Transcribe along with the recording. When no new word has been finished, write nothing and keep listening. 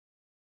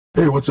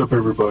Hey, what's up,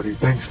 everybody?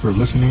 Thanks for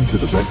listening to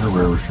the Ben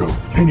Herrera Show,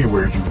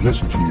 anywhere you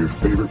listen to your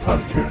favorite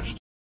podcast.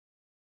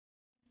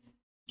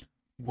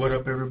 What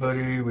up,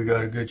 everybody? We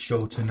got a good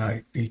show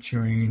tonight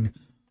featuring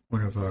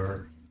one of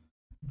our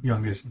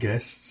youngest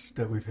guests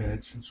that we've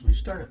had since we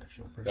started the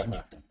show.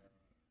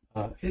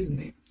 His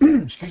name,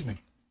 excuse me.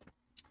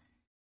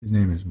 His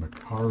name is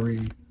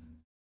Mahkari,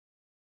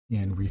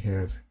 and we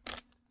have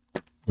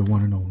the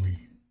one and only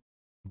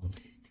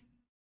Malik.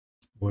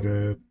 What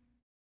up?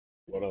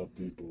 What up,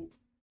 people?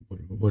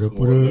 What up?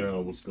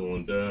 What's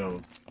going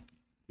down?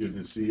 Good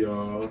to see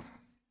y'all.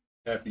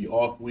 Happy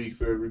off week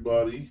for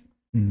everybody.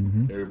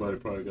 Mm-hmm. Everybody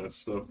probably got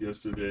stuff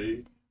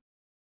yesterday.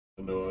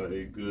 I know I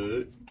ate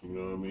good. You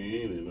know what I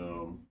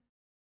mean?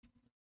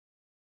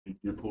 And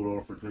you're pulled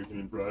off for drinking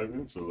and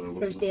driving. So that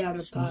was first day on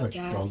the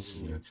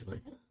podcast.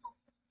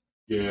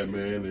 Yeah,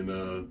 man. And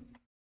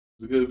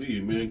it's a good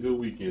week, man. Good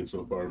weekend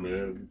so far,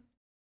 man.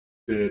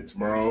 Said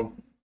tomorrow,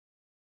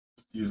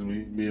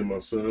 me and my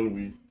son,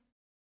 we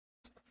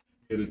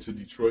headed to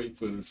Detroit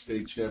for the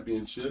state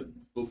championship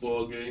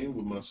football game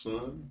with my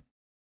son.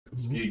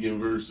 Muskegon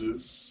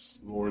versus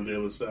Lauren De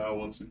La Salle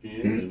once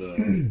again.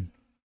 And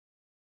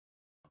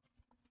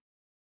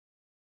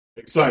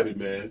excited,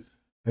 man.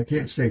 I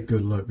can't say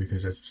good luck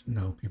because that's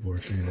people are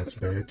saying that's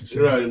bad to say.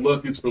 Right,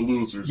 luck is for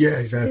losers. Yeah,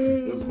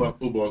 exactly. That's my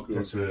football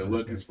coach said.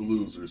 Luck is for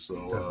losers.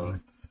 So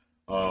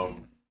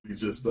we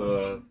just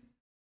gonna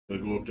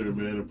go up there,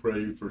 man, and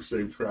pray for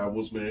safe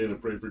travels, man,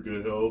 and pray for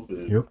good health.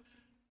 And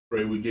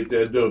pray we get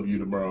that W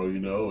tomorrow, you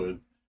know. And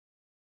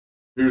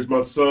here's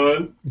my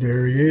son.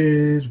 There he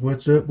is.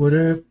 What's up? What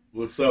up?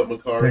 What's up,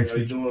 Mahkari? How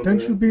you doing,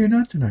 thanks man? for being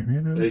on tonight,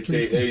 man.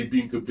 AKA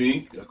Binka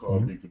Bink. I call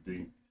him Binka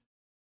Bink.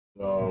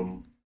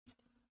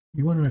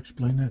 You want to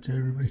explain that to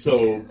everybody?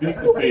 So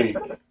Binka Bink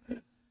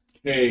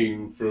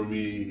came from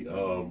me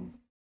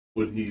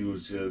when he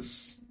was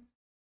just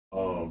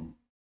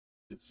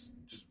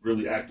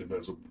really active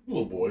as a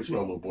little boy. You know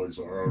how little boys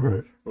are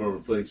right. all over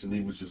the place, and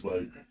he was just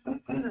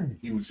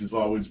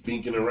always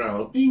binking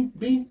around, bink,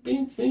 bink,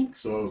 bink, bink.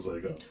 So I was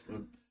like, oh,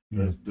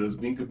 that's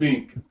Binka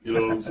Bink. You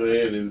know what I'm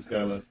saying? And it's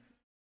kind of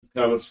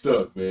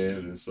stuck, man.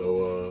 And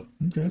so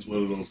it's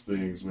one of those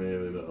things, man.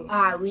 And all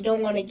right, we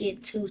don't want to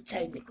get too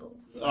technical.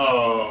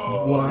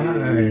 Oh, why?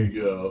 There you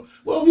go.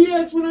 Well, he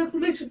asked for an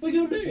explanation for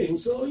your name,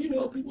 so you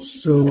know people.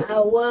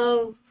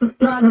 Well, I'm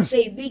not to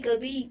say Bika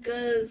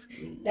because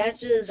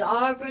that's just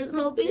our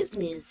personal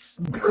business.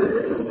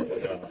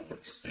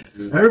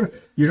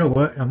 You know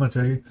what? I'm gonna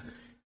tell you.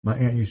 My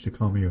aunt used to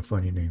call me a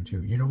funny name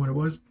too. You know what it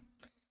was?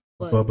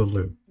 What? Bubba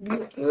Lou.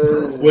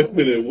 Wait a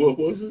minute, what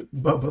was it?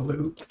 Bubba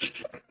Lou.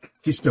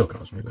 She still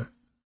calls me that.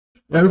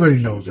 Everybody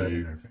knows that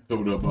in her family.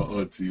 Coming up, my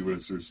auntie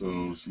rest her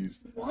soul.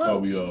 She's What?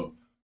 probably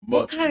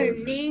What kind of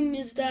name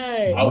is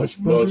that? I was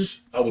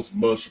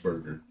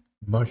Mushburger.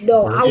 Mush.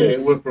 No, burger? I was-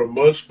 It went from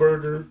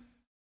Mushburger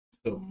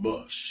to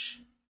Mush.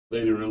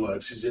 Later in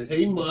life, she said,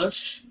 "Hey,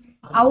 Mush."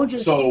 I would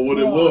just. So what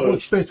it Well, was?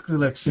 it's basically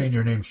like saying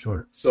your name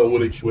short. So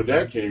where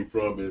that came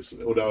from is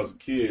when I was a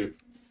kid,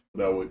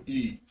 when I would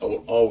eat, I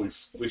would always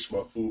squish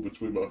my food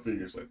between my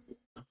fingers like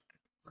that,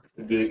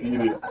 and then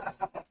eat it.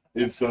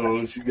 And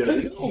so she got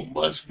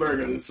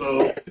Mushburger. And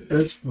so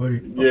That's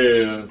funny.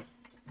 yeah.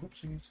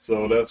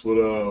 So that's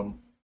where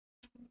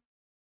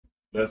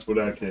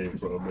that came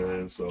from,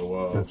 man.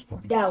 So That's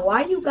funny. Dad,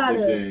 why you gotta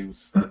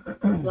nicknames.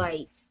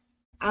 like?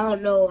 I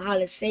don't know how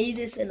to say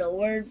this in a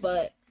word,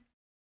 but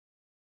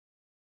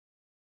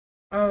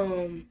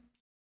can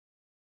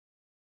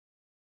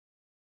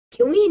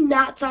we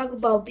not talk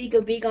about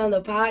Bika Bika on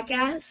the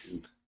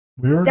podcast?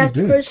 We already That's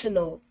did.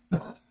 personal.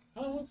 That's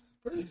not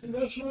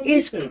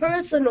It's anything.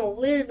 personal,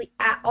 literally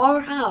at our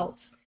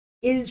house.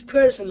 It is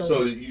personal.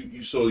 So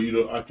you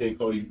know I can't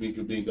call you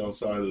Binka Bink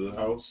outside of the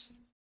house.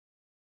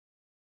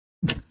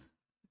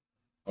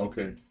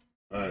 Okay,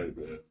 all right,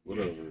 man.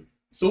 Whatever.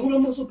 So what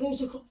am I supposed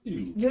to call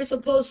you? You're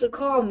supposed to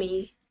call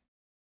me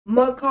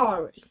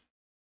Mahkari.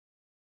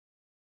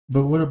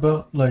 But what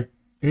about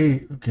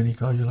hey, can he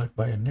call you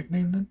by a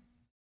nickname then?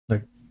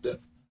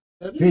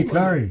 Hey,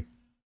 Kari.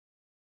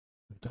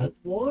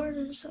 Ward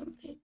or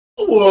something?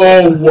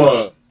 Whoa,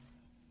 what?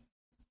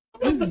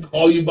 I'm gonna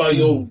call you by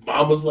your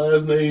mama's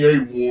last name, hey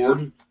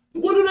Ward.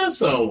 What did that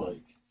sound like?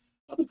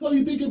 I've been calling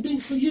you Binka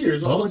Bink for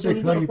years. Why would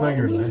they call you by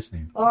your last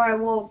name? All right,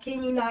 well,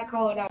 can you not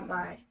call it out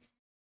by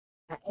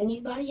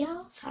anybody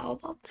else? How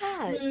about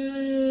that?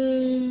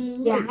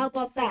 Yeah, how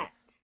about that?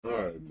 All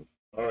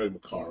right,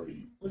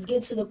 Mahkari. Let's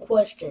get to the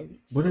questions.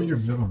 What is your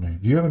middle name?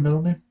 Do you have a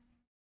middle name?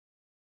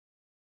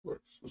 Of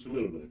course. What's your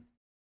middle name?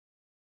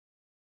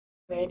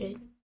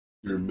 Brandon?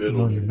 Your middle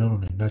No, name. your middle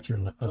name. That's your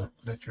last name.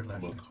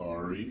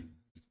 Mahkari.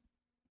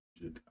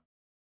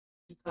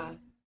 Okay.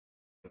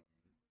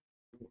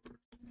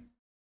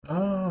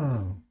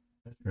 Oh,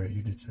 that's right.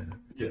 You did say that.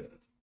 Yeah.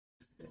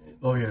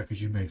 Oh, yeah,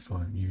 because you made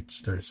fun. You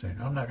started saying,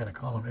 I'm not going to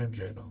call him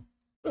MJ, though.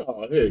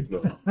 Oh, heck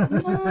no.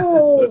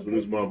 No. That's what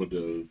his mama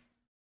does.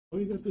 Why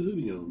you got the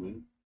hoodie on,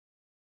 man?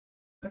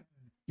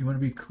 You want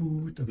to be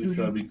cool with the You hoodie?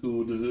 trying to be cool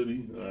with the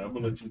hoodie? All right, I'm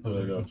going to let you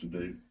thug out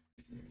today.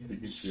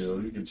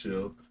 You can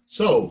chill.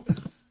 So,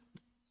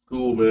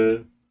 Cool,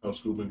 man. How's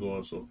school been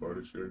going so far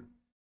this year?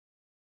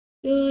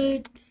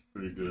 Good.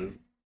 Pretty good.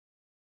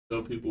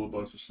 Tell people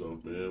about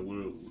yourself, man.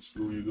 What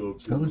school you go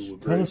to? Tell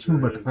us who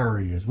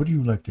Mahkari is. What do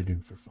you like to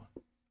do for fun?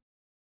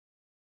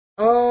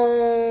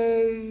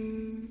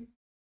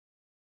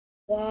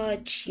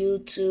 Watch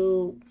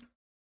YouTube.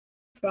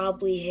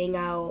 Probably hang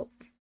out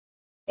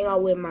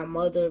with my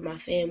mother, my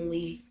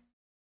family.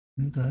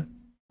 Okay,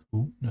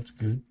 cool. That's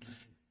good.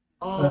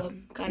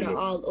 Kind of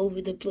all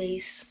over the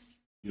place.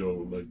 You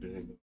don't like to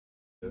hang out?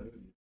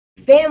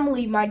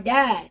 Family, my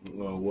dad.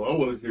 Well, I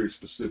want to hear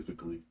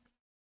specifically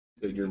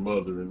that your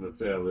mother and the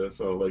family. That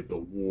sounds like the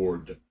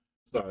Ward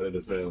side of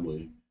the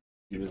family.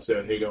 You didn't say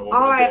hang out with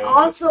all my right.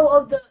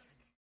 dad.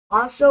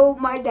 Also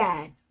my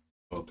dad.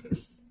 Okay.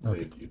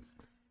 Thank you.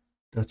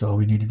 That's all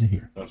we needed to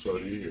hear. That's all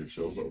you hear.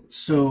 Show's over.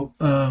 So,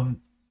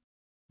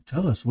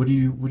 tell us, what do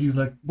you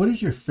like? What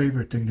is your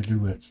favorite thing to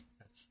do at?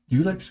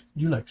 You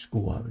like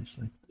school,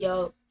 obviously.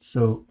 Yo.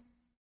 So,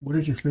 what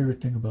is your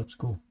favorite thing about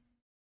school?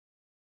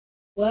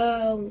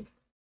 Well,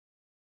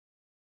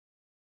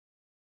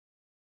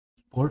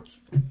 Sports.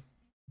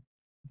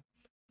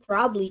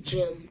 probably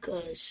gym,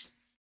 cause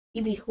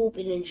you be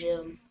hooping in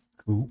gym.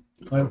 Cool.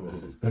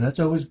 And that's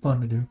always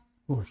fun to do,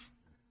 of course.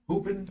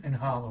 Hooping and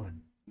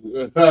hollering.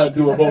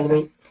 Do a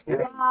moment.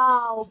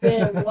 Wow,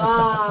 man!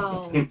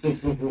 Wow.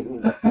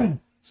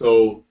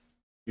 So,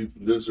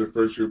 this is your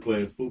first year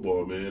playing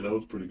football, man. That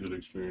was a pretty good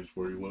experience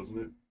for you, wasn't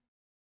it?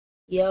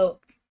 Yo.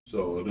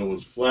 So, and it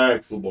was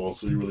flag football,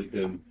 so you really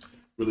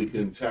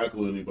couldn't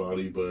tackle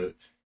anybody. But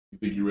you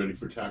think you're ready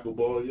for tackle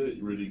ball yet?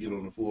 You ready to get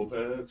on the full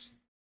pads?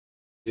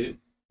 Hit?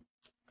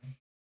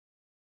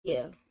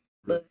 Yeah.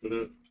 But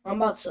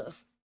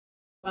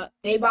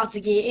they about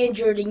to get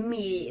injured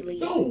immediately.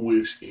 don't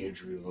wish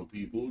injury on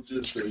people.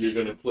 Just say you're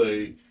gonna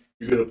play.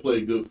 You're gonna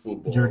play good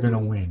football. You're gonna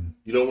win.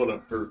 You don't want to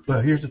hurt.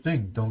 But here's the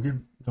thing: don't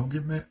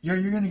get mad. Yeah,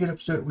 you're gonna get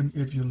upset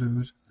if you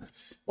lose.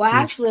 Well,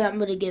 actually, I'm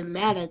gonna get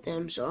mad at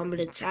them, so I'm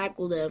gonna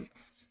tackle them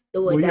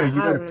the way Well, yeah, that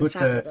you I gotta want put to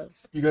tackle that. them.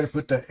 You gotta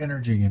put that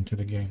energy into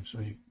the game, so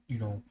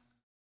you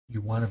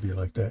want to be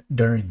like that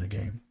during the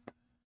game.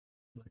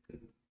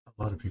 Like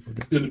a lot of people do.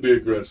 It's good to be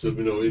aggressive.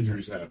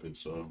 Injuries happen,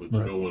 son, but you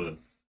Right. don't want to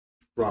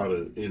try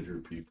to injure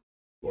people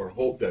or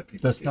hope that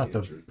people That's get not the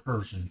injured.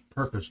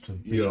 purpose to.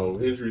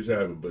 Injuries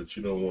happen, but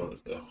you don't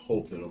want to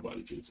hope that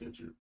nobody gets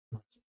injured.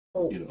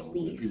 Oh, People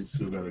please.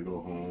 still got to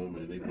go home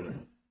and you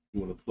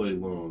want to play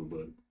long,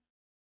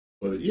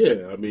 but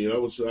yeah, I mean, I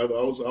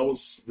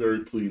was very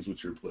pleased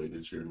with your play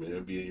this year,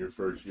 man. Being your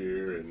first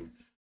year, and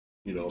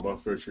my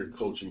first year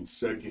coaching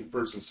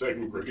first and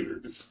second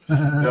graders.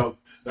 That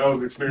was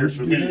an experience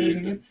for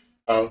me.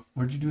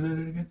 Where'd you do that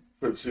again?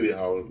 For the City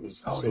Hall, it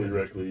was City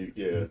Rec League,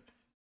 yeah,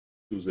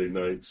 Tuesday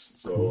nights.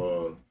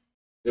 So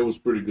it was a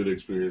pretty good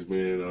experience,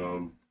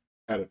 man.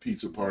 Had a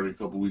pizza party a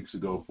couple weeks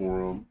ago for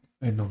them.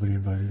 And nobody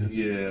invited us.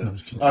 Yeah, No, I'm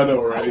just kidding. I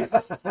know, right? I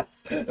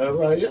was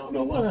like, I don't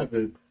know what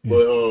happened, Yeah.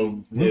 but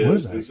Where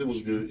was that? it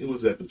was good. It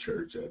was at the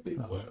church at Big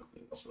Flat,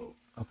 so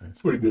Okay.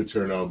 pretty good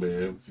turnout,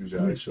 man. A few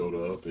guys showed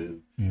up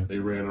and Yeah. they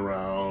ran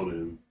around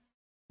and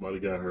somebody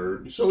got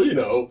hurt. So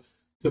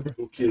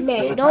typical kids.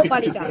 Man, stuff.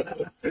 nobody got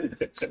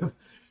So,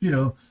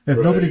 if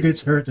nobody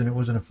gets hurt, then it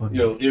wasn't a fun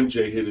game.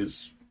 MJ hit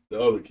the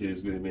other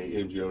kid's named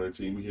MJ on our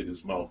team. He hit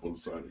his mouth on the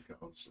side of the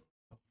couch. So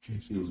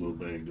Jeez. he was a little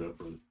banged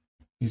up,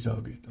 He's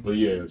all good. but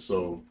yeah.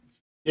 So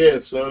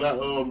son, I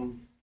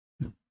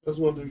just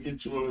wanted to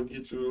get you on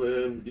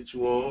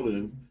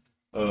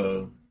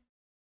and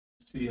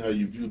see how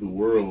you view the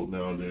world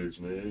nowadays,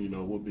 man.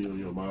 What be on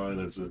your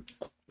mind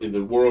in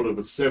the world of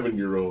a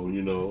 7-year-old.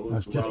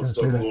 There's a lot of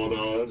stuff going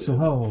on. So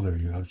how old are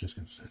you? I was just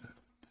going to say that.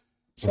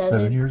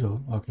 7 years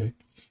old. Okay.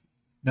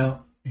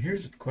 Now,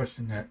 here's a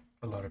question that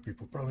a lot of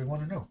people probably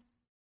want to know.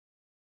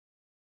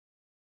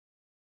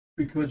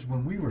 Because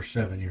when we were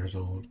 7 years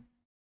old,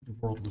 the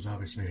world was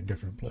obviously a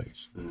different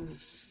place.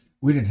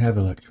 We didn't have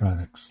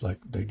electronics like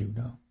they do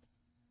now.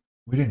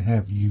 We didn't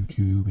have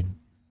YouTube, and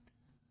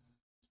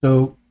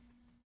so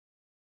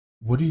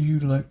what do you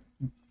like?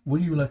 What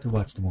do you like to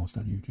watch the most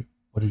on YouTube?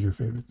 What is your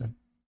favorite thing?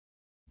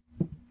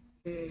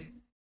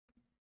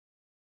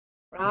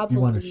 Probably. If you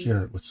want to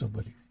share it with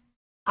somebody.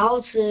 I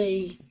would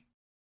say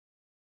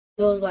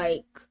those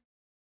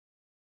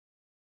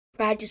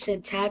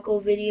practicing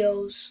tackle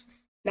videos,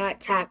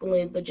 not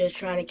tackling, but just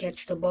trying to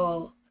catch the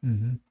ball.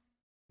 Mm-hmm.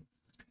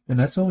 And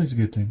that's always a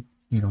good thing.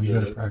 You got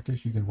to Yeah.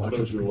 practice. You can watch. I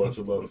know you watch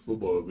a lot of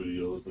football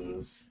videos,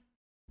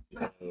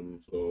 man.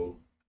 So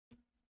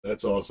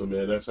that's awesome,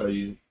 man. That's how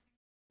we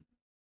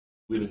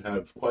didn't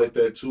have quite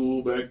that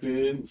tool back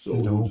then, so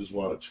we would just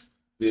watch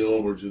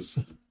film or just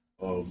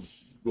go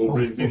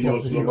bring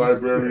videos to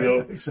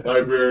the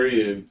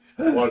library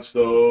and watch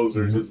those,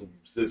 or just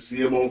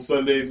see them on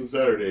Sundays and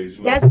Saturdays.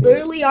 That's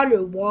literally on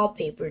your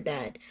wallpaper,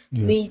 Dad.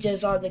 Yeah. Me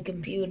just on the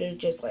computer,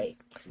 just with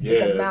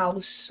Yeah. a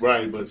mouse.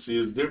 Right, but see,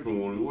 it's different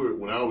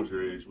when I was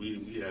your age.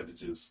 We had to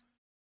just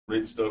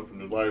rent stuff from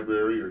the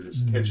library or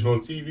just catch it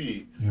on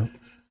TV. Yep.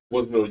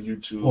 Wasn't no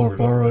YouTube Or nothing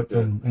borrow like it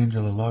from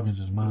Angela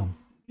Loggins' mom.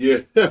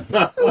 Yeah,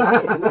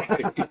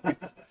 right.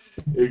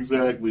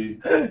 Exactly.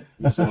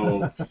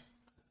 So,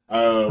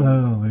 Oh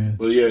man.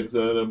 but yeah,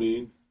 I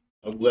mean,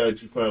 I'm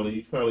glad you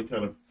finally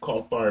kind of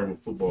caught fire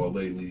with football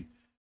lately.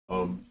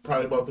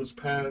 Probably about this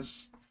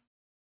past,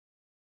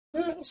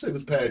 I'll say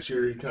this past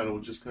year, you kind of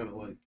was just kind of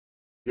like,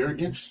 you're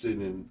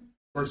interested in.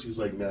 First, he was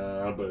like,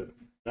 nah, but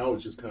now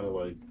it's just kind of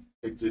like,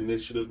 take the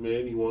initiative,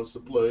 man. He wants to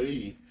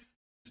play.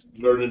 He's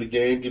learning the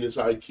game, getting his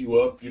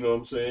IQ up. You know what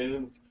I'm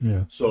saying?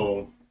 Yeah.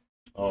 So,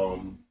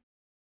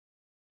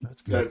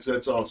 That's good.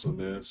 that's awesome,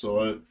 man.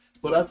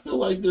 But I feel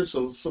like there's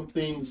some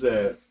things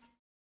that,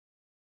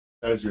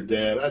 as your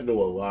dad, I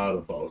know a lot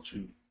about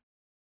you,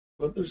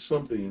 but there's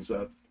some things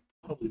I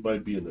probably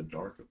might be in the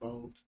dark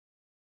about.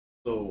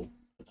 So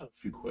I got a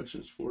few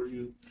questions for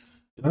you.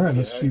 All right,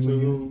 let's see what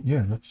you.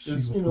 Yeah, let's see.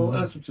 Just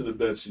answer to the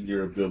best of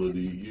your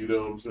ability. You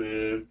know what I'm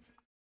saying?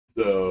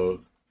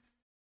 So,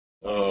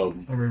 Are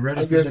we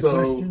ready I for guess the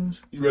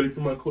questions? you ready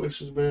for my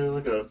questions, man? I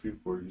got a few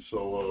for you.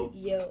 So,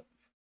 Yo.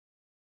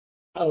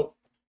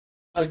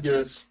 I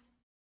guess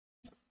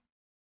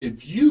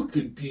if you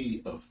could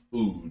be a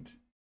food,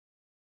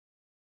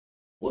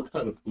 what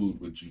kind of food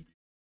would you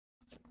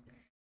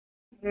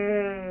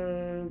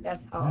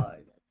That's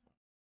hard.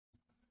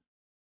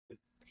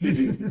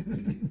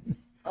 be?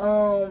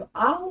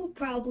 I would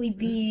probably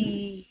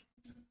be.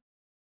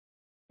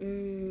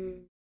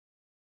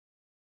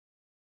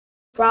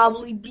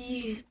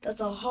 That's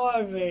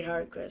a very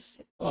hard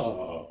question.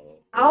 Oh,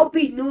 I'll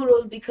be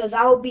noodles because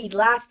I'll be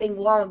lasting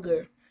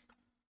longer.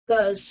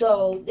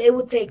 So it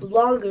would take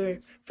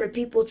longer for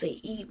people to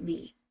eat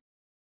me.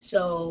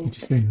 So. Did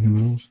you say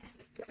noodles?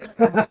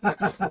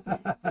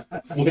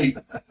 wait.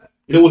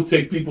 It would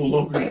take people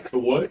longer to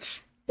what?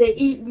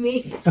 To eat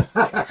me.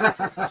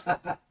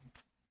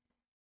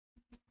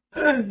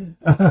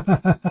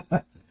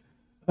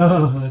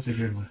 Oh, that's a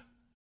good one.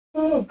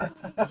 Oh,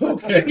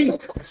 okay.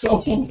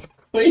 So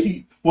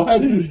wait, why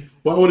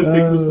would it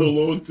take them so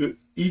long to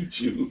eat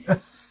you?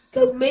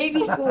 Because maybe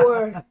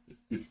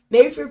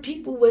for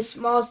people with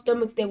small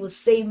stomachs, they would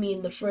save me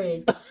in the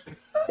fridge.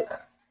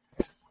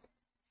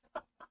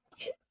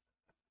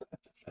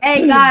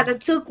 Hey God, I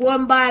took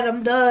one bite,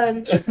 I'm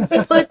done.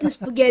 Put the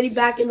spaghetti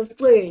back in the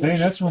fridge. Dang,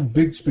 that's one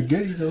big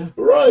spaghetti though.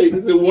 Right?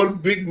 Is it one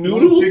big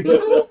noodle? One big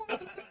noodle?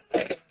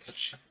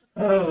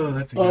 Oh,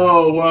 that's a good one.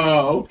 Oh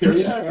wow.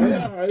 Okay.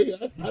 All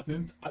right.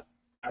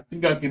 I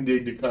think I can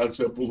dig the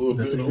concept a little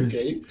That's bit. a good-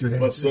 Okay. good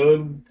My answer.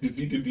 son, if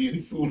he could be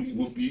any food, he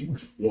would be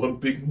one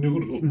big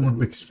noodle.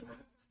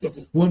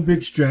 One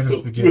big strand of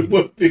spaghetti.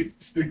 One big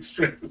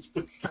strand of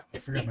spaghetti. I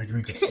forgot my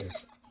drink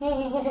upstairs.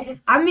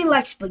 I mean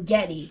like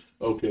spaghetti.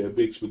 Okay, a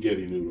big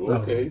spaghetti noodle. Oh,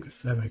 Okay.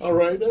 that makes All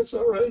right. That's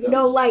all right.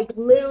 No, like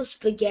little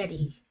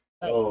spaghetti.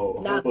 Like, Oh,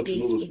 how not much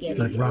big little spaghetti.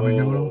 Like spaghetti?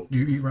 ramen Oh. noodle? Do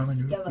you eat ramen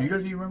noodle? Yeah, Do you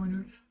guys eat ramen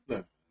noodle?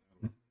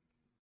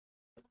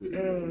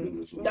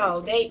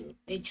 No, they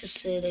just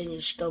sit in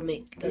your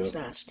stomach. That's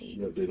Yeah. nasty.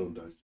 Yeah, they don't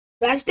die.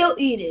 But I still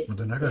eat it. Well,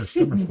 then I got a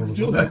stomach full of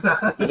them.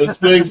 That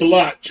explains a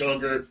lot,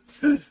 Chunker.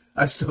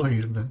 I still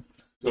eat them then.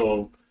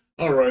 So,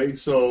 all right.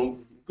 So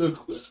that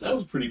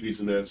was a pretty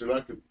decent answer.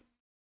 I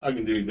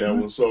can dig that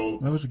one. So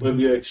That was a let good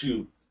me ask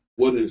you,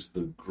 what is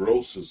the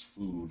grossest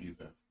food you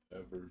have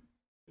ever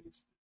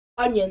tasted?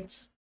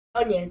 Onions.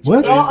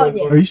 What? Raw Are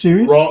onions. you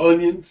serious? Raw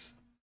onions?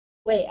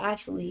 Wait,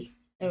 actually,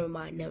 never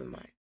mind.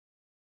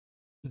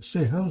 Let's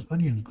say, how is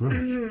onions gross? The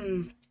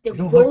You don't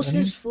like grossest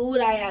onions? food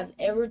I have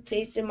ever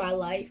tasted in my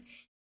life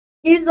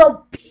is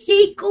a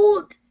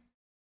pickled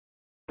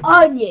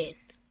onion.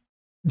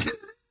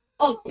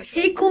 A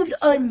pickled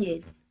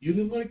onion. You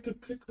didn't like the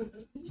pickle?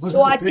 What's So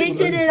the I pickled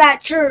tasted onion? it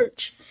at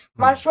church.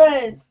 My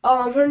friend,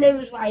 her name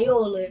is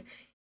Viola.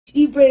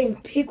 She bring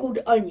pickled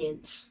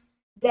onions.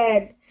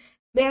 Then,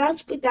 man, I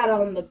spit that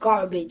on the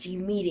garbage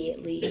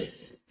immediately.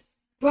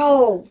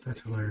 Bro,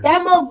 That's hilarious.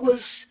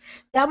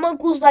 that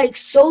mug was like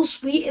so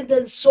sweet and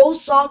then so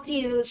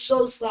salty and then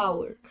so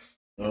sour.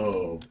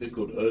 Oh,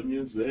 pickled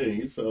onions? Dang,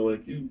 you sound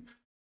like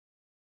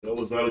that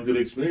was not a good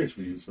experience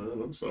for you, son.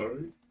 I'm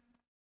sorry.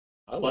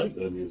 I like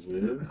onions,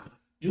 man.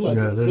 You like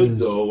Yeah, them that cooked is-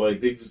 though,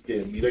 like they just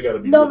can't be. They gotta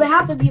be No, really they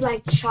have to be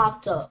like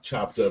chopped up.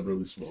 chopped up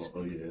really small.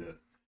 Oh yeah,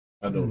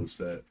 I noticed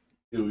that.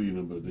 You'll eat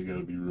them, but they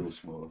gotta be real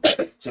small.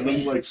 So then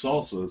you like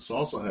salsa.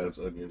 Salsa has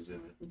onions in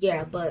it.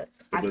 Yeah, but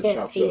I They're can't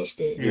chopped taste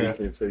up. it. Yeah, Yeah. you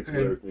can't taste And-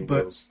 everything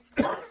but- else.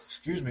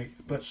 Excuse me,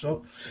 but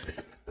so.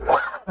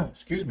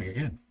 Excuse me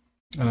again.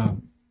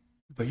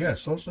 But yeah,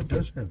 salsa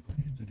does have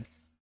onions in it,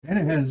 and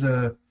it has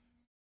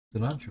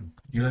cilantro.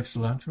 You like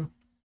cilantro?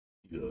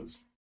 He does.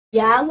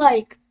 Yeah, I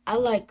like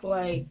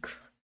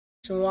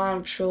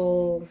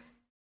cilantro,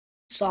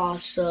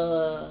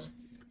 salsa,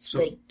 So,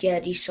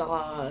 spaghetti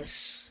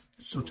sauce.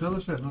 so tell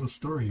us that little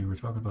story you were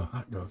talking about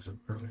hot dogs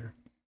earlier.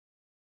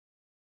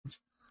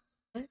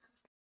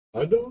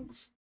 Hot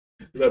dogs?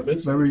 Did I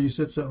miss it? Remember you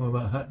said something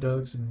about hot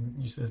dogs and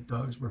you said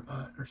dogs were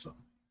hot or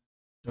something.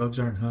 Dogs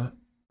aren't hot.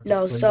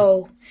 No,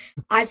 so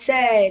I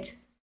said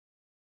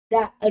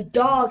that a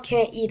dog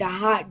can't eat a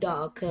hot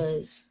dog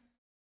because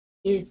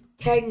it's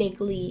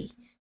technically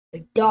a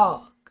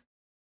dog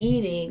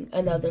eating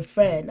another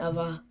friend of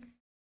a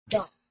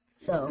dog.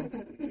 So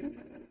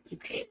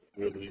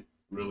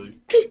Really?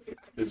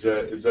 Is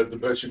that the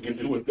best you can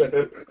do with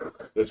that?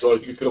 That's all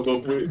you come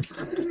up with?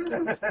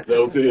 That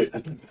was it.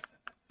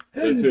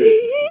 That's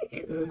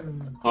it.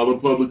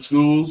 Holland Public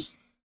Schools,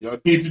 y'all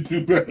need to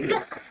do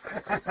better.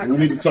 We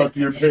need to talk to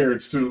your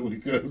parents too,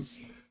 because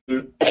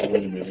wait a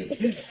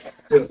minute.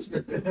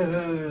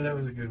 That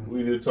was a good one.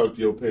 We need to talk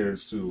to your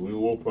parents too. We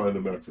will find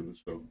them after the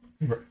show.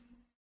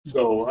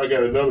 So I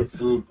got another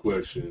food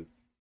question.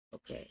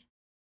 Okay.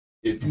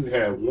 If you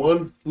had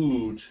one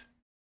food,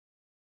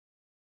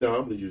 now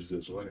I'm gonna use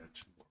this one. I got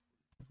two more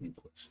food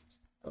questions.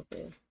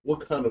 Okay.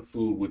 What kind of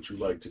food would you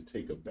like to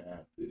take a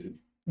bath in?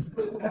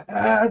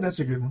 That's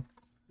a good one.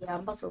 Yeah,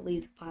 I'm about to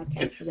leave the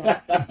podcast for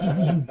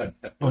that.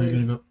 Oh, you're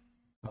gonna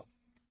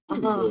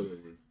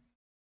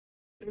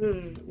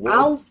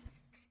go?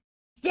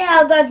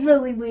 Yeah, that's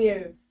really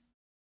weird.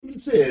 I'm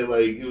just saying,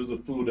 like, it was a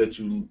food that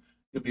you,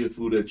 could be a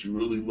food that you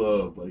really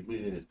love. Like,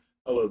 man,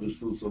 I love this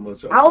food so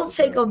much. I would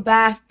take a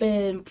bath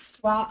in.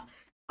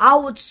 I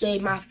would say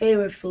my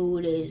favorite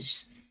food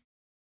is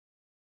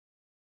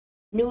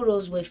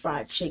noodles with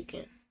fried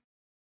chicken.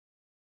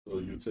 So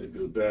you take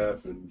a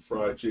bath and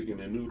fried chicken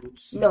and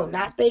noodles? No,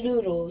 not the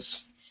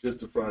noodles.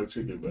 Just the fried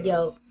chicken bath?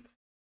 Yo.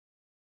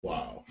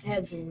 Wow.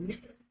 Heaven.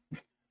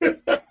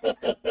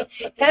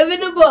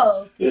 Heaven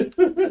above. Did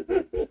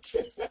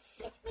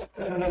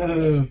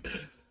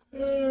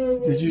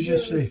you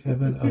just say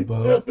heaven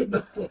above?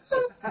 That's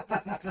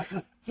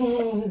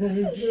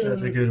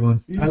a good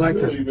one. I like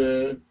really, that.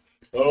 Man.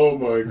 Oh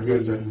my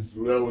goodness.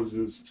 That was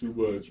just too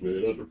much,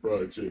 man. Not the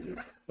fried chicken.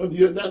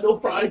 You not no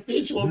fried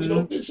fish? You want me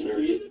no fish in there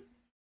either?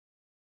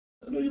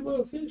 I know you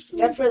love fish too.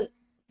 Except for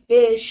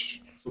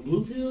fish. So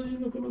bluegill, you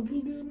not gonna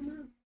bluegill in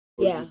there?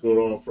 Or Yeah. Just going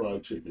all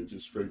fried chicken,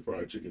 just straight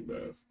fried chicken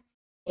bath.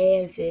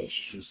 And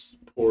fish. Just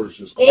porridge,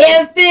 just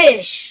and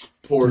fish.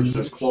 Porridge,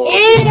 just claw.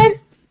 And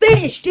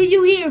fish. Do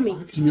you hear me?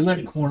 Do you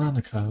like corn on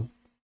the cob?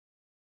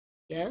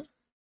 Yeah.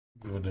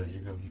 Well, there you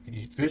go. You can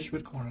eat fish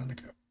with corn on the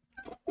cob.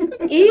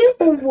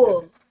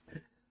 Ew.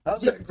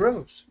 How's that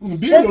gross? Ben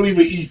don't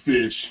even eat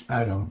fish.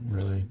 I don't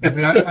really. I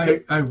mean,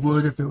 I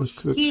would if it was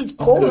cooked. He eats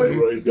pork.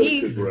 Right,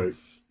 Beef. right.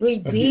 You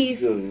eat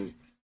beef.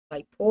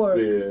 Like pork.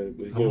 Yeah,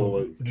 but you know,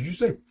 like. Did you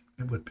say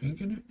it with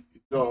pink in it?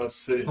 No, I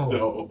said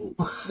no.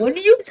 What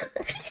did you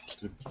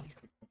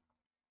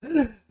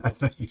I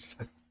thought you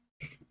said.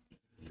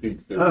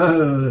 Pink.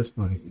 Oh, that's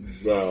funny.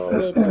 Wow.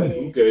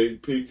 Okay,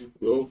 pig,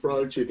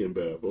 fried chicken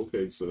bath.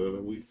 Okay,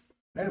 son.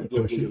 I have a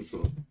question.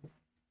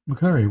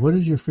 Mahkari, what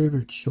is your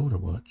favorite show to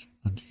watch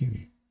on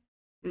TV?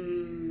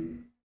 You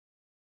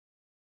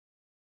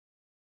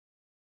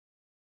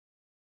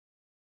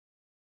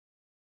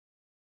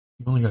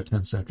only got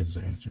 10 seconds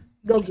to answer.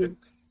 Goku.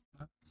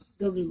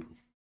 Goku?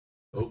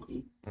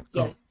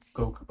 Yeah.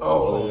 Goku.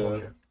 Oh,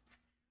 yeah.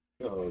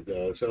 Oh,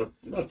 gosh.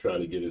 I'll try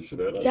to get into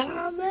that.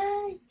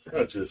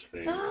 I just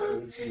think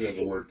it's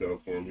never worked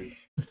out for me.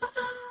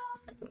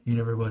 You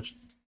never watched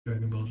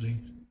Dragon Ball Z?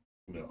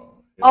 No.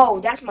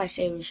 Oh, that's my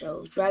favorite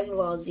show, Dragon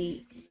Ball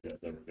Z. Yeah,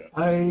 never got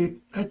I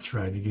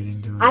tried to get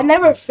into it. I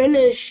never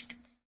finished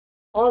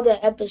all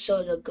the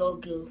episodes of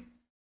Goku.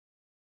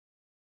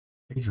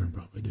 Adrian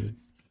probably did.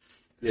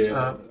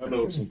 Yeah, I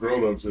know some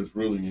grown-ups that's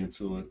really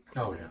into it.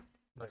 Oh, yeah.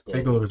 Like,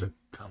 they go to the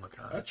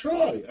Comic-Con. I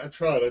tried.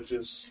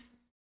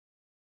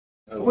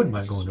 I wouldn't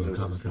mind going to a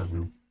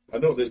Comic-Con. I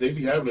know that they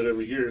be having it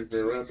every year in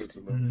Grand Rapids.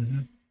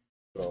 Mm-hmm.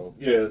 So,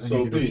 yeah. I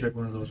So, need to go check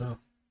one of those out.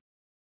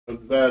 A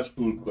fast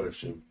food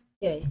question.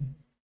 Yeah.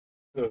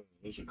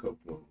 There's a couple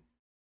of them.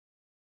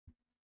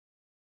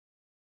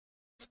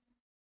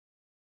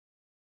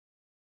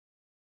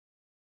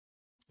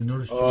 You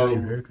noticed you got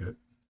your haircut.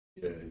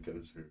 Yeah, he got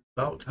his hair.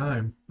 About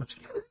time. Let's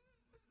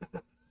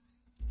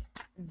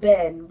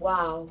Ben,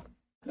 wow.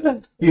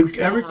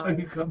 Every time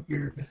you come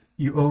here,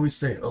 you always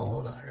say, "Oh,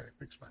 hold on, I gotta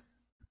fix my."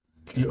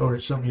 You order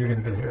something, you're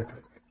gonna get a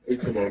haircut. Hey,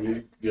 come on,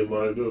 you get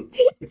lined up.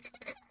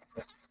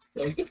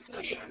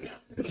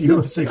 You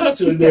always say, "That's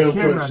a "Keep damn that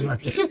camera on my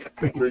question." face."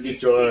 Better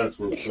get your ass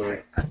whooped,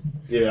 son.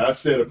 Yeah, I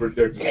said a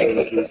protective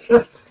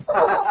services.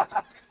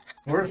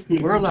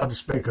 We're allowed to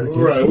speak.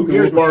 Right, we can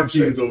Here's put what our you say.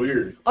 kids over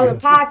here. On the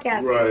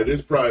podcast. Right,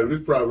 it's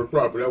private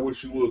property. I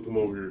wish you would come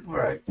over here.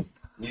 Right.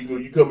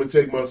 You come and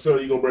take my son,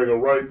 you gonna bring him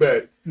right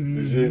back.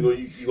 Because you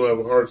gonna have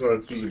a hard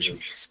time feeding him.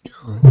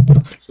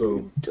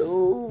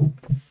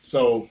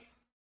 So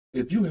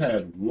if you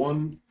had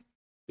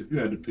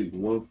to pick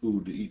one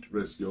food to eat the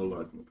rest of your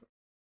life,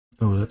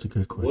 Oh, that's a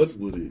good question. what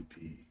would it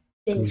be?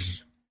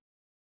 Fish.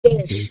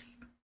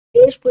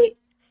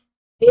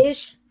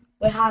 Fish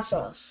with hot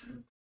sauce.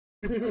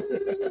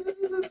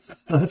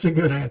 That's a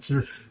good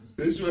answer.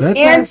 Fish with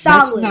And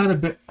salad. That's not a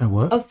bit.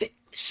 What?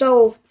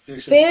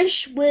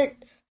 Fish with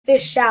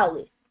fish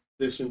salad.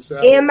 Fish and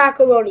salad. And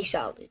macaroni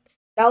salad.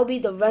 That would be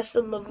the rest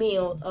of the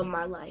meal of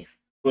my life.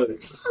 But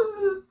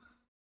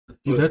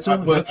That's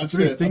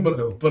three things,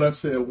 though. But I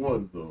said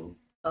one though.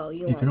 Oh,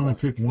 You can only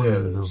pick one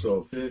of those.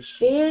 So fish.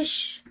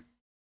 Fish,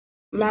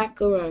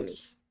 macaroni.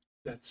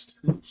 That's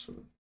two. So.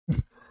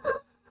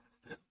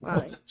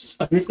 Fine.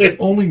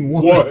 Only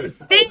one. One.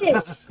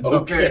 Finish.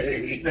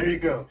 Okay. There you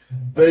go.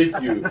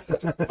 Thank you.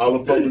 All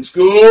the public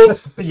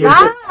schools.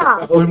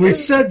 Yeah. When we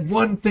said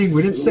one thing,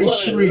 we didn't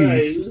say three.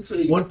 Right.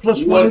 Say 1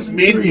 plus 1 is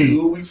menu. 3.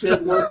 We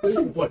said one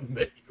thing. One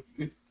menu.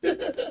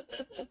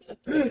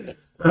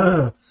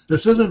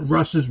 This isn't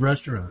Russ's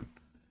restaurant.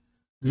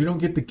 You don't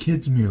get the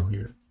kids' meal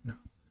here. No.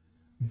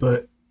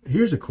 But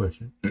here's a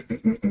question.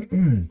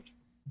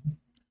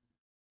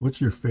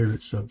 What's your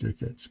favorite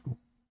subject at school?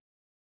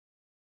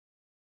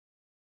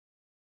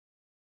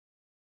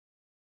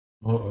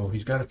 Uh-oh,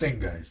 he's got a thing,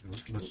 guys.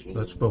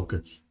 Let's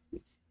focus.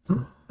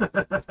 Right.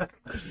 I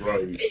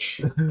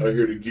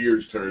hear the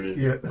gears turning.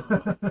 Yeah.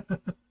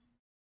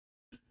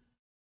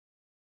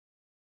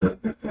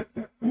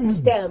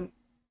 STEM.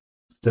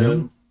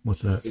 STEM?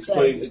 What's that?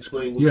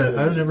 Explain. What Yeah, STEM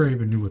I is. never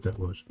even knew what that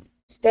was.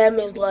 STEM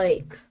is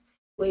like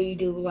where you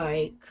do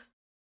like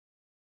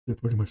They're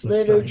pretty much like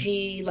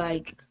liturgy,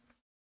 like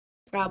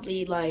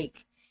probably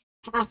like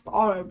half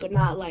art, but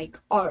not like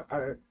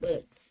art,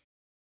 but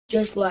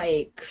just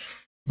like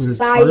What is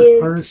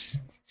science. art?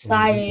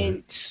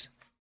 Science.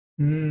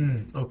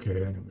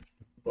 Okay, I know.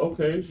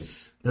 Okay.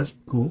 That's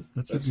cool.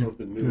 That's a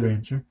something good new.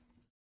 answer.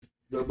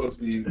 That must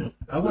be.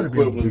 I want to be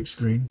on the big equivalent.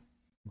 screen.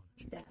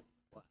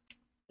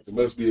 It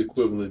must be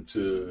equivalent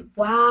to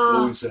what we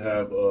Wow. used to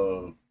have.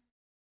 What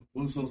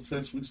was those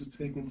tests we used to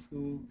take in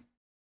school?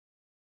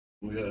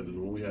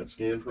 When we had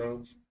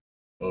scantrons.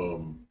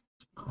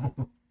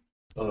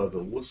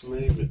 What's the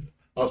name?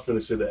 I was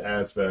finna say the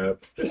ASVAB.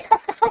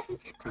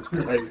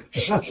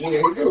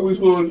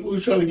 We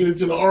was trying to get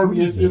into the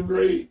Army in 5th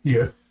grade.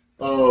 Yeah.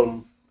 I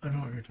Um, know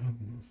what you're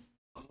talking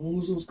what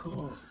was those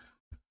called? about.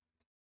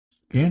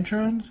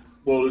 Scantrons?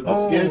 Well, the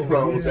Oh,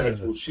 scantron was yeah. the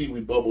actual sheet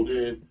we bubbled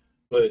in,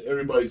 but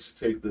everybody used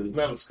to take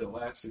not a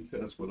scholastic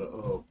test, but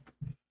a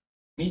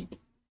meat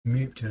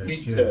Meat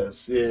test. Yeah.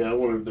 test. Yeah, I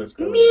wonder if that's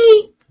called.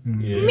 Me.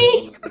 Yeah.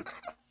 Me.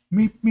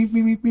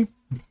 Meep.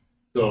 I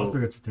So,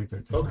 forgot to take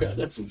that test. okay, I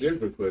got some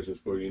different questions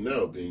for you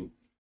now, Bing.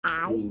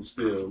 Ow. Ooh,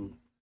 STEM.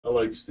 I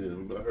like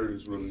STEM, but I heard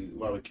it's really a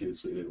lot of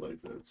kids say they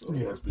like that, so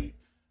Yeah. it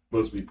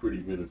must be pretty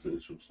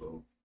beneficial.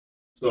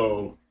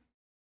 So,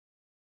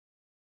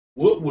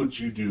 what would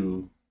you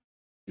do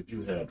if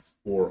you had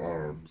 4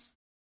 arms?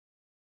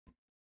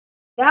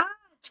 That's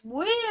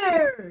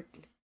weird.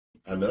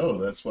 I know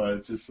that's why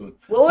it's just a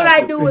What would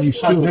I do And you with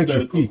still had your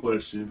hypothetical feet.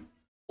 question.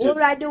 What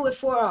would I do with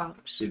 4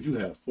 arms? If you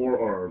had 4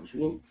 arms,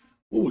 what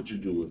would you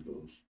do with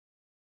those?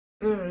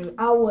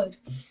 I would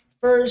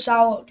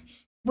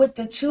with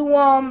the 2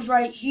 arms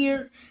right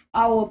here,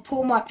 I would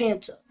pull my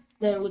pants up.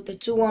 Then with the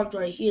 2 arms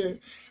right here,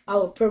 I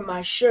would put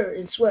my shirt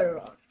and sweater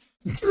on.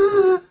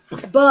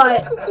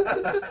 But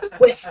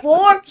with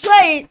 4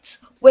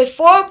 plates,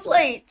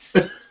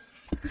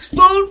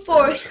 spoon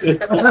force.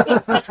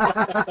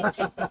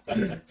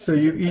 So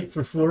you eat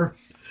for 4?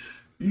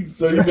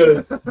 So you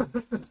gotta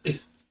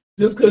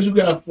just because you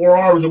got 4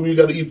 arms, and you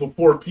gotta eat for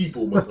 4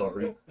 people,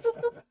 Mahkari.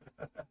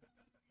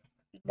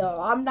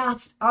 No, I'm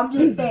not. I'm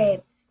just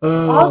saying.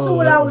 Oh, Also,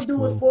 what that I would was do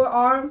cool. with 4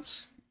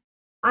 arms,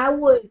 I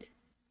would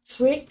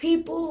trick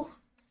people,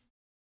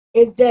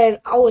 and then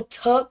I would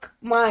tuck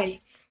my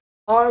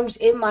arms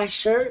in my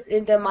shirt,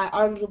 and then my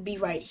arms would be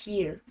right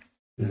here.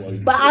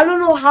 But I don't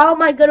know how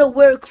am I gonna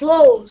wear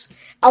clothes.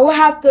 I would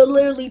have to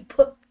literally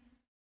put,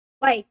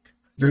 like,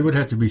 They would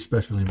have to be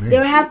specially made. I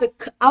would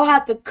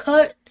have to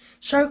cut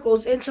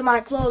circles into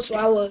my clothes, so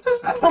I would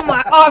put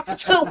my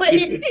arms to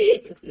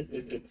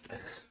it.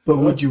 But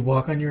would you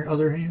walk on your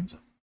other hands?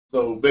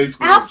 So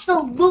basically,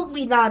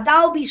 Absolutely not.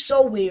 That would be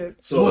so weird.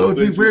 so Well, it would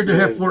be basically weird to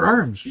have saying 4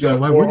 arms. You So got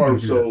why 4 wouldn't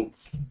arms. you do that? So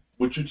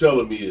what you're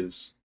telling me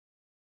is,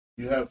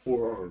 you have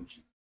 4 arms.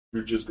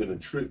 You're just gonna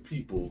trick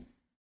people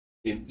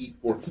and eat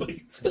 4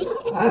 plates.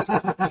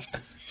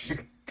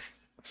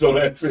 So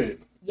that's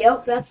it.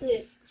 Yep, that's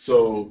it.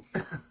 So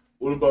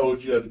what about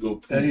what you had to go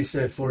poop? Eddie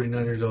said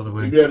 49ers all the If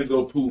way. you had to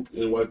go poop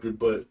and wipe your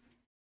butt,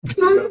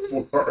 you got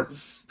 4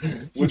 arms.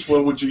 Which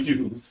one would you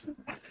use?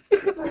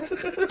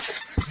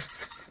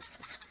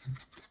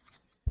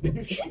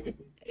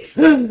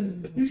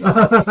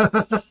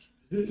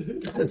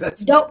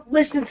 Don't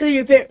listen to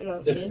your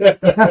parents.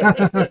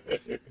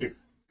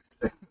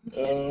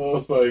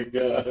 Oh my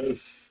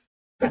gosh.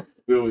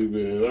 Billy,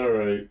 man. All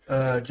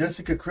right.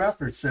 Jessica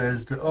Crawford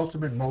says the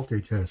ultimate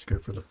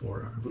multitasker for the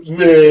 4 arms.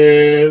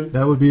 Man.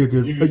 That would be a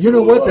good. You You, can know do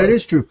a what? lot. That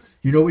is true.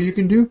 You know what you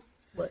can do?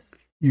 What?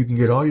 You can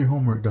get all your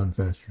homework done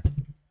faster.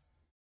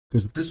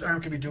 Because this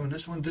arm can be doing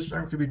this one, this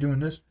arm can be doing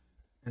this,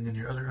 and then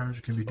your other arms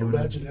can be doing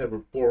Imagine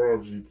having 4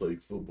 arms when you play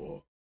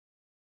football.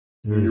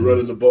 this. When you're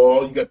running the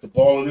ball, you got the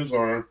ball in his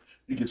arm.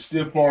 You can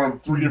stiff arm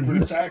 3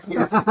 different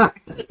tacklers.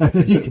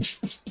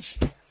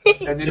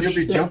 And then you'll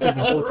be jumping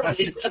the whole time.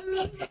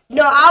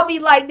 No, I'll be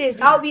like this.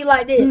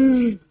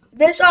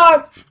 This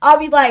arm, I'll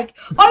be like,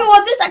 oh, you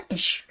want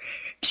this?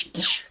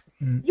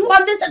 You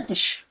want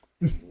this?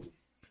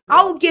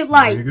 I will get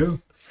There you like go.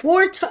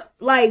 4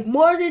 like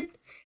more than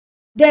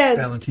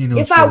Valentino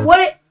if I said,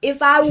 wouldn't,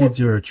 if I would,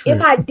 kids are a trick.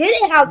 if I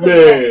didn't have the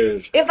Man.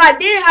 ball, if I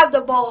didn't have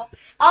the ball,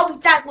 I'll be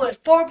tackling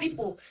 4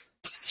 people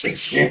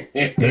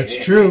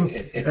That's true.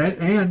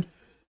 And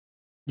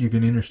you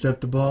can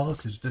intercept the ball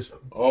because this.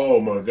 Oh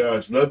my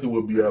gosh, nothing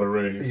would be out of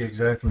range.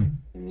 Exactly.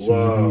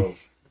 Wow.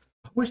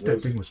 I wish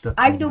that thing was stuck.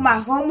 I do my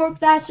homework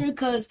faster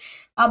because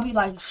I'll be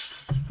like,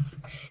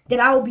 then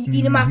I will be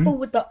eating my food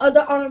with the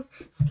other arm.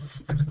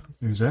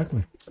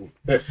 Exactly.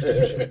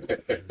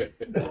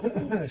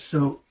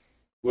 So.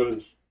 What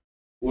is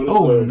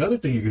another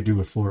thing you could do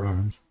with 4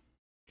 arms.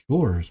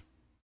 Chores.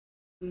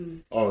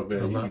 Oh man,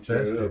 A you lot can tear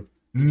it faster. up.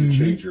 You can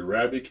change your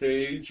rabbit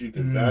cage. You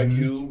can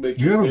vacuum. Make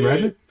You your have a bed.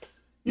 rabbit?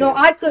 No,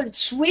 I could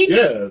sweep.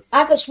 Yeah.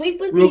 I could sweep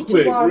with Real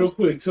these 2 arms. real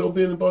quick. Tell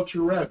Ben about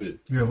your rabbit.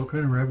 Yeah, what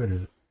kind of rabbit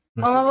is it?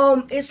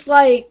 It's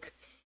like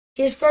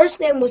his first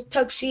name was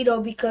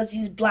Tuxedo because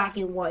he's black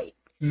and white,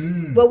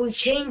 but we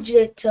changed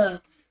it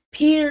to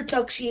Peter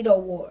Tuxedo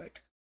Ward.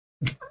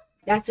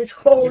 That's his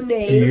whole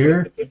name.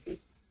 Here?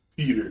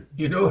 Peter.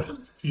 You know what?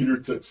 Peter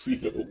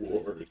Tuxedo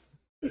Ward.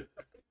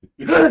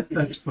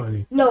 That's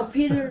funny. No,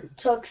 Peter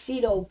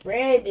Tuxedo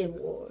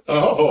Brandon-Ward.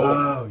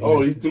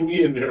 Oh, he threw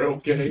me in there.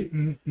 Okay.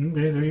 Okay,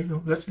 there you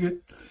go. That's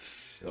good.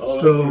 Oh,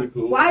 that's So- pretty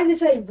cool. Why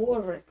does it say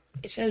Ward?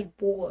 It says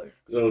Ward.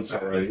 No, it's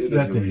all right. It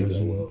That doesn't thing read that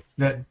doesn't. well.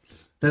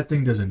 That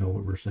thing doesn't know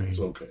what we're saying. It's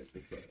okay.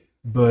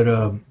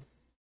 But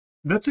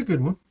that's a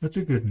good one. That's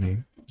a good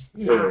name.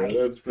 Yeah,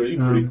 that's pretty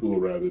cool,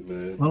 rabbit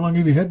man. How long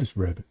have you had this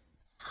rabbit?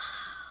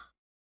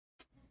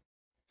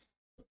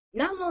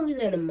 Not longer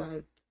than a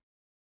month.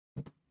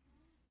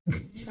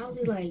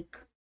 Probably like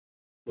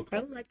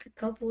a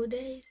couple of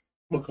days.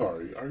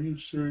 Mahkari, are you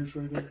serious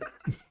right now?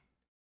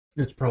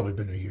 It's probably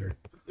been a year.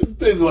 It's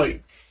been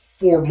like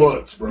 4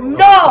 months, bro.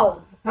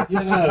 No!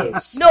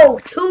 Yes. No,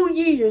 2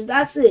 years.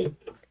 That's it.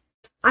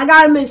 I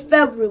got him in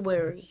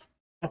February.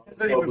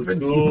 Public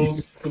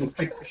schools.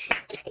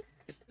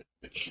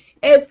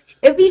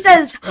 If he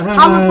says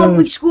Holland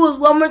Public Schools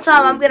one more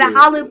time, I'm gonna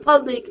Holland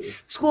Public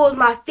Schools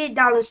my fit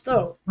down his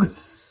throat.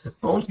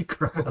 Holy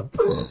crap.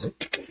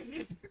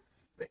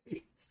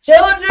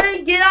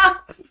 Children, get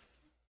up!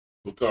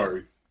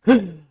 Mahkari,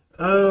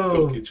 Oh.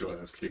 don't get your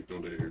ass kicked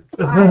on there.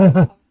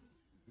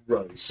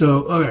 Right.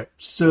 So, okay.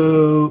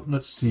 So,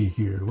 let's see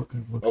here. What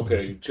can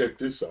Okay, check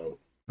this out.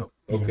 Oh,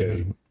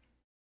 Okay.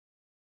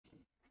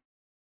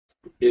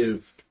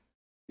 If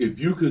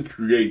you could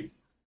create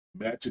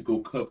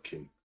magical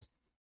cupcakes,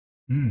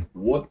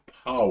 what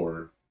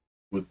power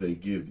would they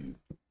give you?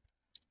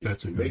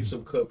 That's If a you good make one.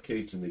 some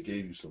cupcakes and they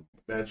gave you some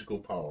magical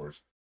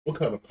powers, what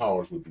kind of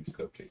powers would these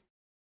cupcakes?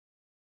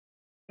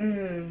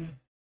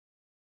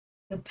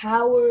 The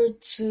power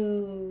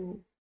to...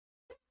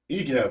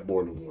 You can have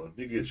more than one.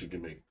 You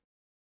can make.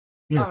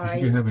 Yeah, All 'cause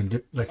you can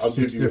have like I'll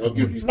 6 give you- I'll different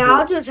give ones. you- Now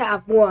I'll just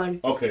have one.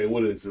 Okay,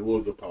 what is it? What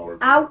would the power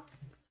be? I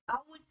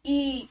would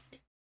eat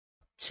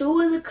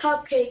 2 of the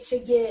cupcakes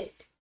again.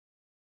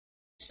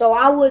 So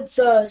I would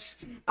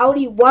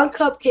eat 1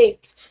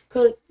 cupcake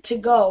to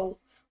go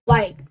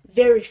like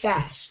very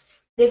fast.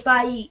 If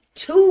I eat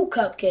 2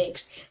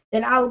 cupcakes,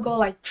 then I would go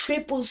like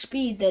triple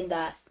speed than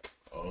that.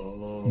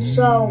 Oh.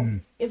 So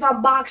if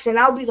I'm boxing,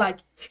 I'll be like.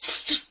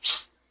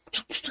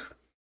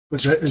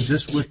 But is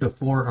this with the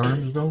 4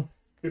 arms, though?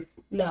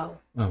 No.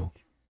 Oh.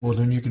 Well,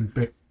 then you can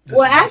pick.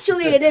 Well,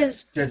 actually, it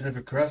is.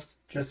 Jessica Crawford's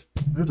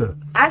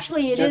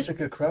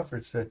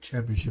that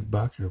championship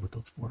boxer with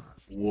those 4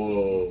 arms.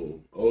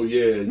 Whoa. Oh,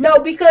 yeah. No,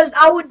 because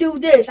I would do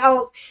this. I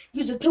would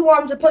use the 2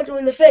 arms to punch him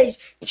in the face.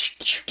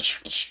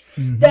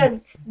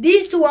 Then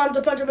these 2 arms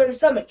to punch him in the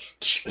stomach.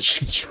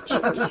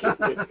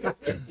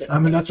 I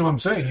mean, that's what I'm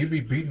saying. You'd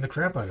be beating the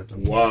crap out of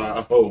them.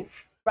 Wow.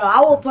 Bro,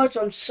 I would punch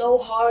him so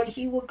hard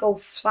he would go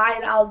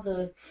flying out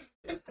the.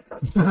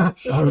 Out of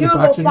He the would go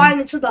boxing flying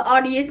into the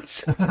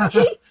audience.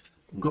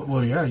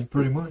 Well, yeah,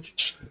 pretty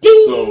much.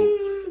 So,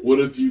 what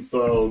if you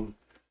found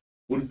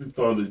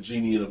a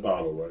genie in a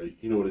bottle, right?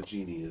 You know what a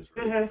genie is,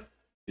 right?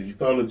 If you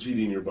found a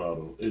genie in your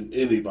bottle, in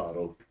a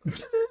bottle,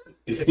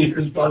 if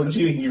you found a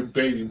genie in your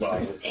baby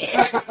bottle,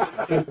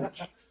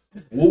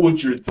 what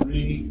would your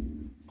 3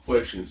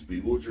 questions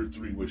be? What would your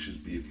 3 wishes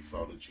be if you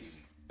found a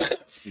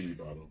genie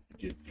bottle?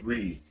 You get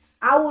 3.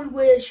 I would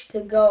wish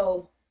to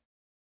go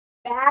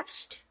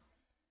fast,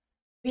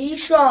 be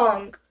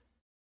strong,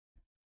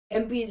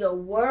 and be the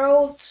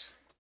world's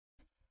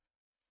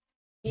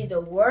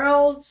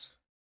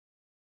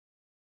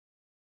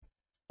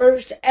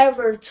first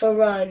ever to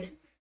run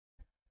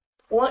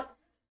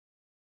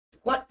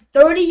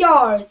 30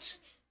 yards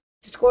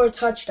to score a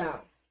touchdown.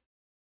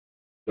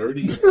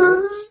 30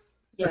 yards?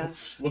 Yeah.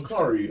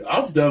 Mahkari,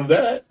 I've done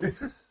that.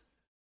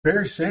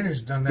 Barry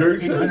Sanders done that.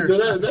 Very 800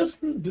 good. times.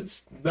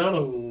 That's not a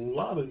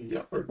lot of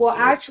yards. Well,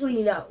 so.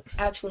 actually, no.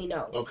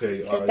 Okay,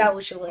 If all right. that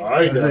was your All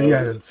right, now.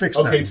 Yeah, fix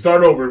Okay, that.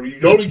 start over. You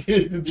only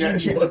get the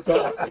genie one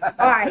time.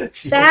 Alright,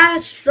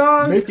 fast,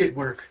 strong, Make it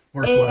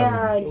worthwhile.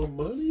 and No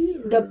money?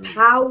 Or? the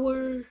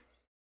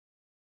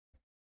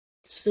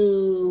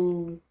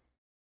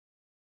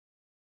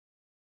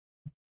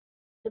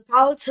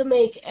power to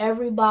make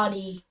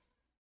everybody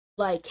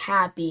like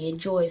happy and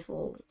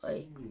joyful.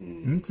 Like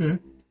Okay,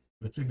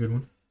 that's a good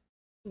one.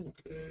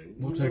 Okay.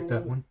 We'll take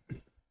that one.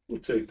 We'll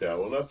take that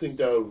one. I think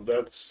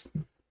that's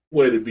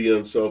way to be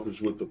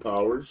unselfish with the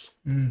powers.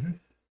 Mm-hmm.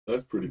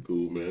 That's pretty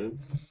cool, man.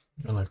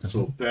 I like that.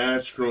 So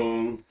fast,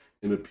 strong,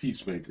 and a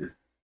peacemaker.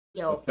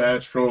 Yo. A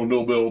fast, strong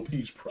Nobel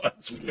Peace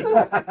Prize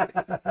winner.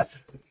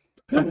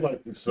 I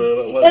like this, son. I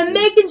like And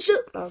this. making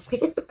sure. No, I was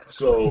kidding.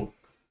 So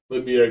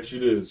let me ask you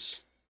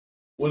this: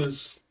 What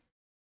is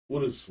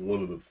one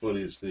of the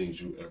funniest things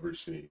you ever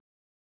seen?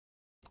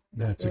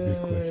 That's a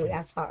good question.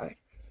 That's hard.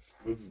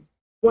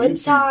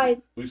 We've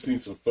seen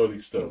some funny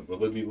stuff,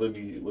 but let me.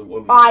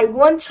 Alright,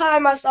 one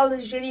time I saw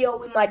this video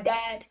with my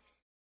dad,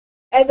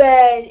 and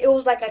then it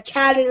was like a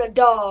cat and a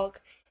dog,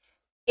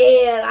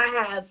 and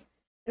I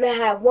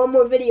have one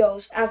more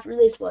videos after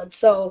this one.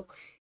 So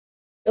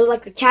it was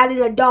like a cat and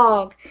a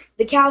dog.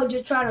 The cat was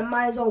just trying to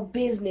mind his own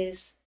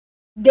business.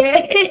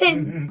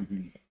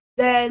 Then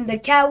the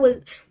cat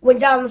went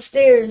down the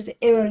stairs,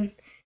 and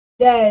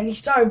then he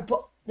started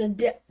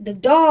the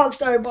dog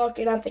started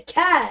barking at the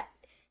cat.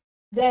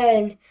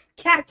 Then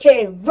cat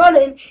came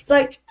running,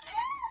 like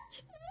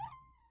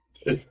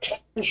he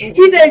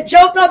then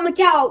jumped on the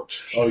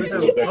couch. Oh, you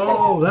talking about that?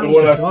 Oh, that the was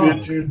one I the dog.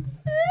 sent you.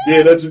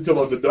 Yeah, that's what you talking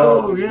about the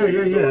dog. Oh,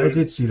 yeah. I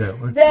did see that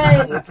one.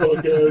 Then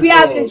we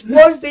have this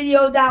one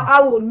video that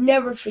I will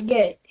never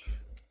forget.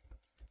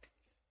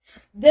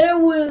 There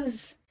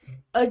was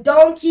a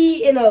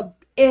donkey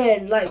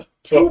and like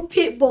two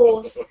pit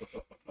bulls,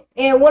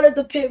 and one of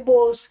the pit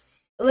bulls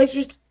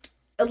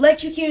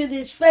electrocuted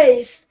his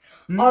face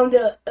on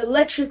the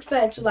electric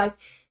fence, like.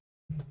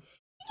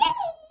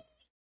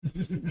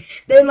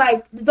 Then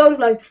like the dog's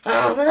like.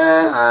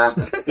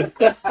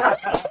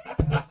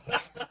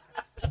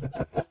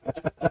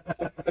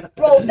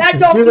 Bro, that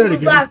donkey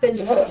was laughing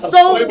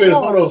so Wait a minute,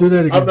 hold on. Do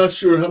that again. I'm not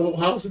sure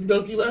how's the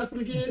donkey laughing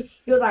again.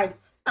 He was like.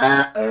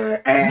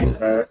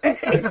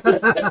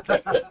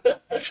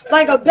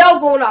 Like a bell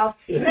going off.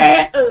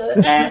 The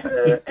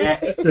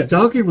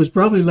donkey was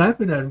probably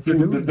laughing at him for The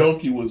doing that.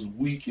 donkey was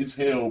weak as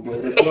hell,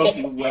 bro. The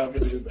donkey was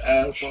laughing his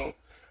ass off.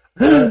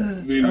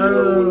 That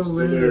video was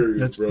man. hilarious,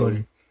 That's bro.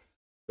 funny.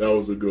 That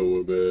was a good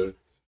one, man.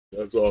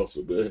 That's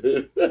awesome,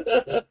 man.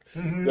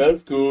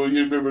 That's cool.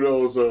 You remember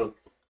those?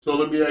 So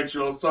let me ask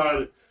you,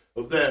 outside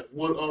of that,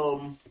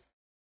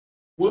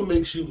 what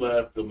makes you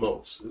laugh the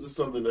most? Is it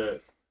something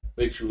that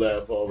makes you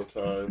laugh all the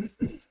time?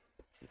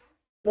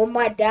 When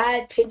my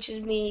dad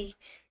pinches me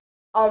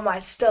on my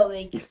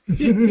stomach,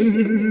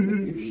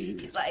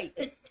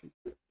 like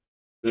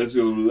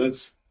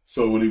That's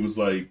so when he was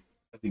like,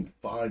 I think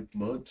 5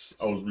 months,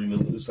 I was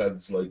reading this, had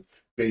this like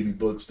baby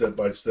book step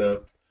by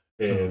step,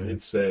 and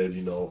it said,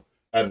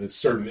 at a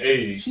certain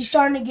age, he's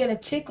starting to get a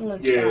tickle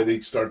and stuff. they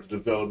start to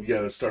develop. You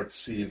got to start to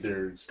see if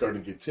they're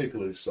starting to get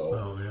ticklish.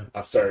 So yeah.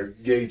 I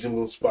started gauging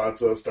little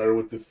spots. I started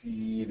with the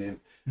feet and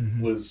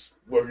was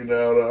working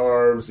down the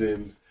arms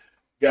and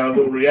got a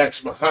little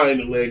reaction behind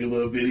the leg a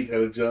little bit. He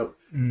kind of jumped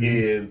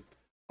and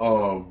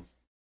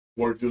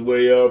worked his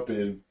way up,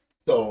 and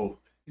so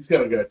he's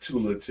kind of got two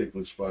little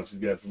ticklish spots. He's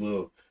got the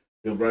little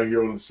right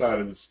here on the side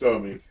of his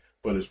stomach,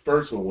 but his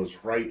first one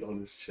was right on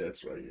his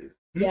chest, right here.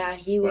 Yeah,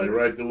 he was. Like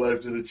right to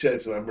left of the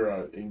chest, and I remember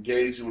I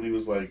engaged him when he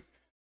was like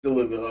still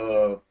in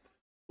the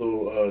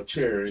little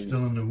chair. And,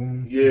 Still in the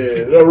womb.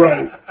 yeah, all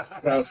right.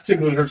 I was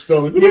tickling her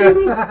stomach.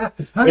 Yeah.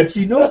 How did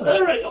she know that?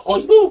 All right,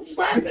 oh, move, he's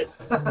laughing.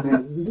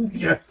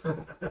 Yeah.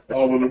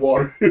 All in the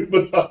water.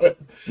 But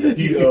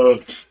he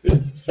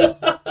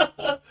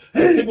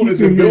tickled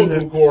his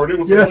umbilical cord. It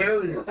was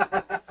hilarious.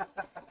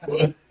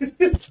 But,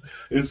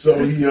 and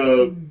so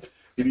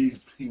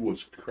he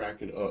was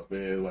cracking up,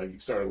 man. Like he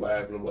started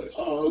laughing. I'm like,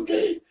 oh,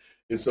 okay.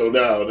 And so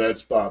now that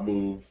spot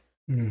moved.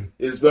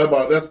 It's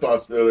that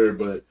spot's still there,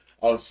 but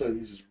all of a sudden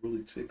he's just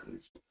really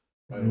ticklish,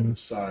 right on the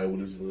side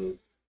with his little,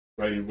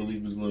 right to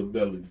relieve his little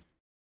belly.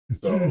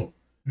 So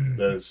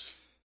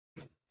that's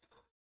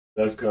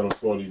kind of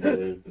funny,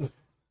 man.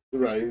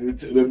 Right?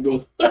 That's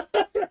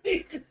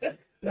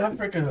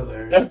freaking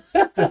hilarious.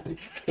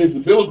 His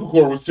umbilical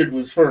cord was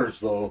ticklish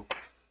first, though.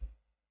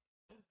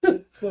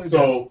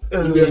 So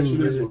let me ask you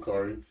this,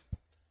 Mahkari.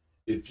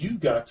 If you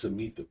got to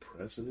meet the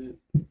president,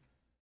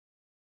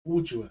 what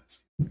would you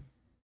ask? What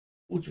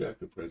would you ask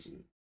the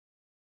president?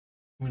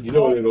 You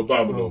know it ain't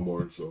Obama no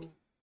more, so.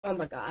 Oh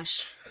my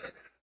gosh.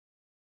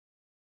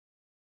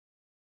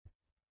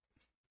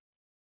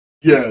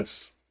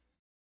 Yes,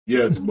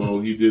 Mo,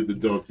 he did the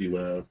donkey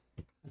laugh.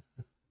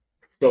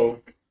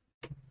 So,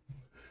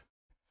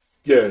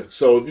 yeah,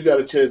 so if you got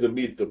a chance to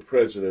meet the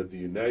president of the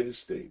United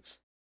States,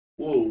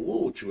 what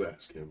would you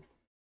ask him?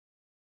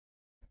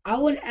 I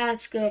would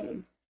ask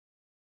him,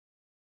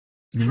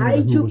 how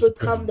did you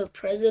become the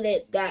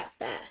president that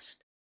fast?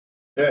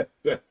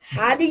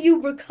 How do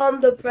you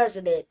become the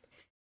president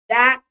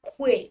that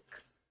quick?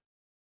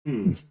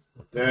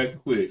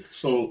 That quick.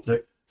 So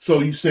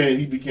you saying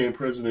he became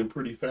president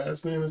pretty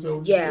fast then? Is that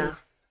what you said?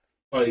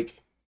 Like,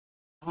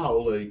 how?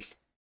 Like,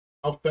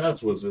 how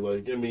fast was it?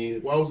 Like, I mean,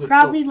 why was it?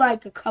 Probably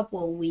like a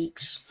couple of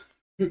weeks.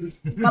 I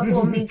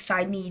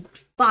need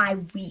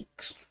 5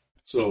 weeks.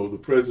 So the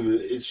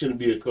president, it shouldn't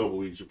be a couple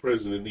weeks. The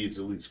president needs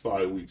at least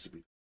 5 weeks to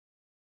be.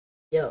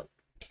 Yep.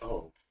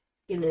 Oh.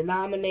 Getting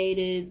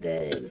nominated,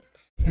 then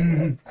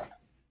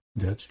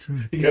That's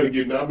true. You got to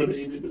get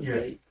nominated. Yeah,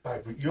 Okay.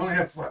 5 weeks. You only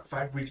have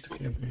 5 weeks to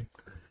campaign.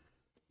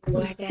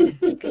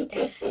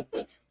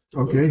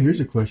 Okay, here's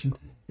a question.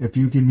 If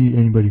you can meet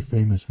anybody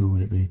famous, who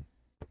would it be?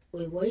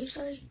 Wait, what you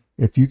say?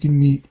 If you can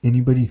meet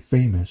anybody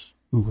famous,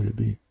 who would it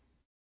be?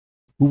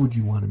 Who would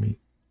you want to meet?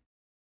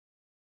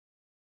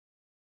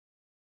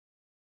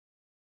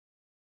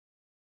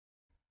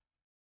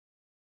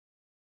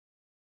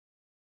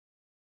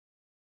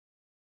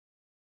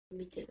 Let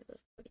me think of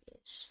what it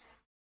is.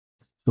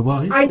 So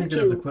while he's thinking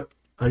of the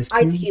Ice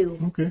Cube? Ice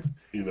Cube. Okay.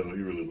 You know,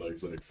 he really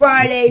likes like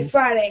Friday.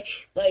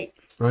 Like,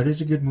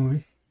 Friday's a good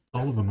movie.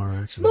 All of them are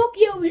actually.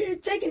 Smokey over here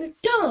taking a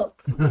dump.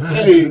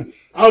 Hey,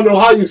 I don't know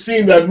how you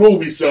seen that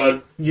movie,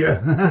 son. Yeah.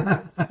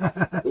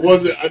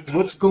 Was it?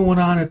 What's going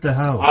on at the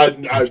house?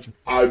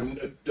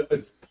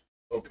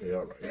 Okay,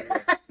 all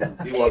right.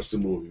 He watched the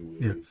movie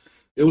with Yeah. me.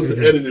 It was the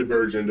edited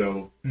version,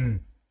 though.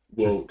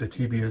 Well, the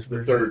TBS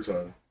version. The third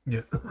time.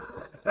 Yeah.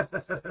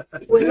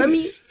 Wait, let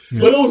me.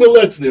 Yeah. But it was a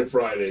lesson in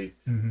Friday.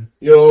 You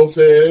know what I'm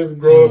saying?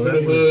 Growing up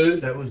in the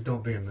hood. That was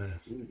Don't Be a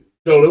Menace.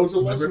 No, there was a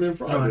lesson in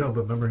Friday. No, I know,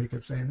 but remember he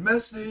kept saying,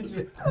 message. I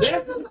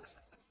don't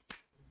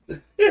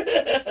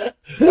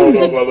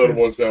know if I let him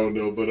watch that one,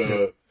 though, but,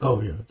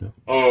 oh, yeah.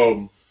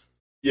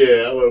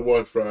 Yeah, I let him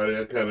watch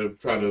Friday. I kind of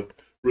try to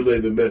relay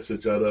the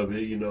message out of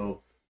it, you know.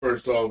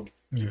 First off,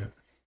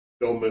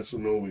 don't mess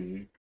with no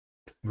weed.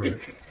 Right.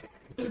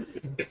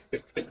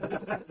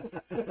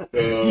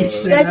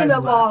 Second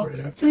of all,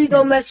 please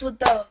don't mess with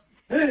the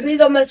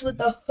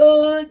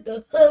hood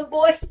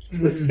boy.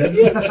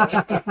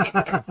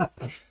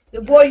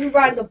 The boy who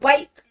ride the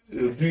bike.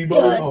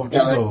 Debo.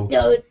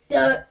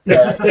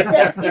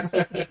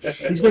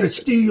 He's gonna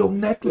steal your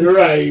necklace. You're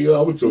right.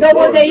 No,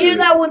 when they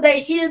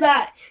hear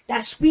that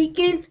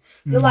squeaking,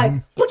 they're like,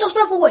 put your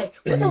stuff away.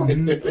 Put your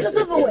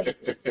stuff away.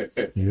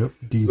 Yep.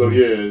 Debo. So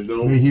yeah,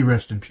 no. May he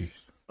rest in peace.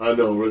 I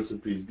know. Rest in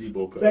peace,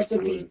 Debo. Rest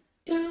in peace.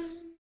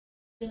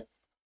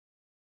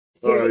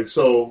 All right.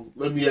 So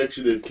let me ask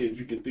you this, kids.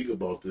 You can think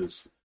about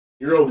this.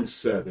 You're only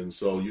 7,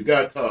 so you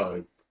got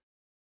time.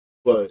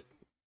 But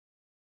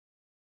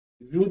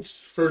if you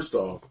first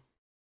off,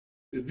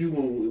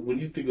 when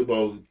you think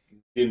about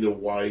getting a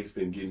wife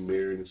and getting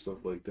married and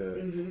stuff like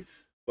that,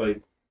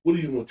 like, what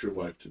do you want your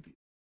wife to be?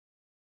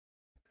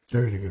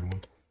 There's a good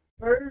one.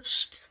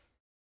 First,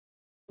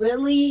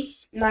 really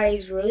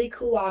nice, really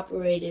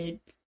cooperated.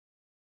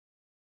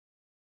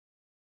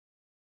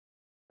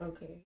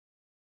 Okay.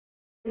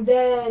 And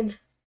then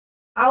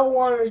I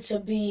want her to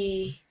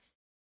be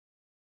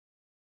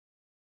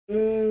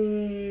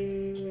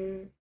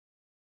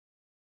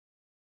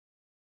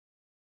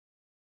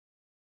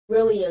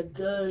really a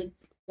good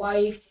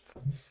wife,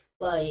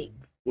 like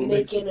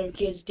making her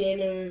kids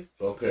dinner,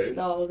 and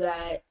all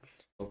that.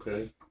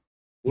 Okay.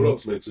 What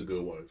else makes a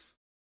good wife?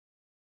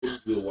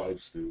 What do good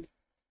wives do?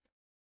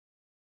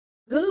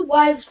 Good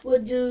wives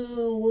would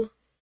do.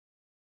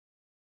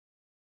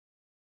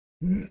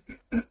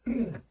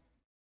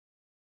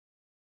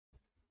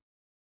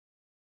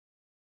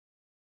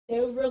 They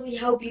would really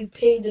help you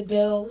pay the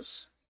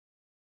bills.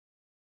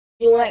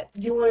 You want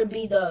to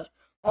be the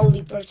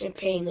only person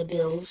paying the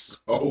bills.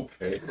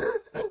 Okay.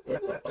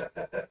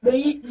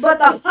 But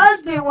the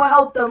husband will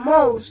help the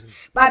most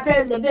by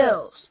paying the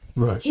bills.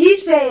 Right.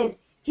 He's paying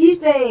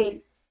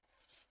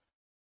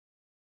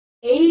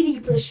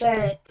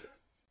 80%,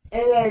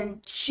 and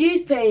then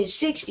she's paying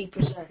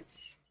 60%.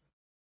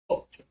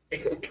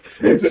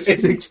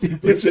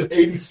 It's an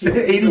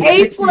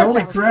 86.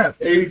 Holy crap.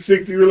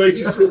 80-60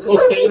 relationship.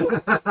 Okay.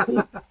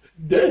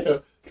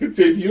 Damn.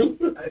 Continue.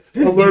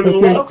 I'm learning a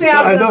lot. Okay,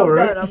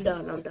 I'm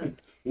done.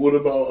 What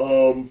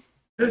about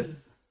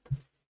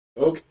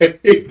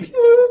okay.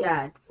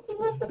 God.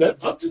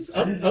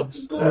 I'm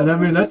just going. I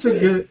mean, that's a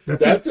good.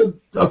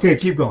 Okay,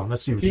 keep going.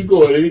 Let's see. Keep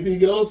going.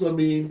 Anything else? I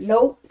mean,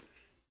 nope.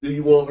 Do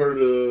you want her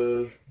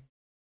to?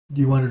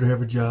 Do you want her to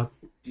have a job?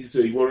 You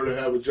said you want her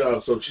to have a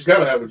job, so she's got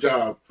to have a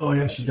job. Oh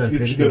yeah, she's got to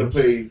pay. She's going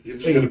to pay.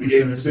 It's going to be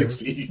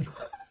 80-60.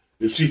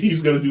 If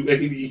he's going to do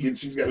 80 and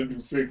she's got to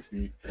do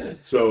 60,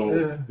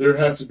 so there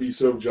has to be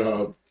some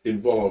job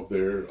involved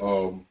there.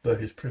 But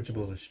his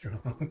principle is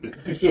strong.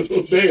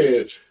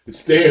 Man,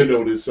 stand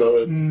on his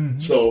son.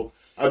 So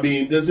I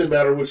mean, doesn't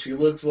matter what she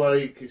looks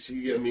like.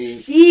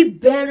 She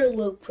better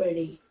look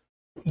pretty.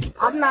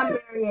 I'm not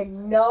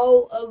marrying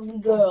no ugly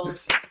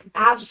girls.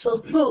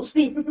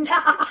 Absolutely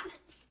not.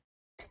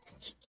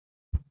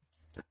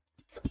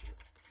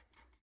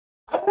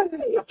 What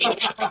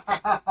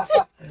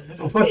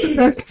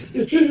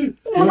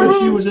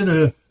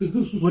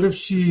if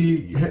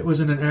she was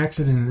in an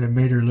accident and it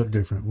made her look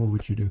different? What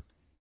would you do?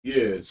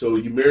 Yeah, so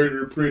you married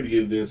her pretty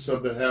and then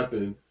something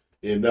happened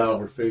and now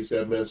her face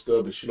got messed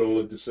up and she don't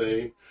look the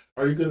same.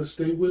 Are you gonna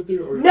stay with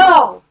her or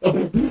no?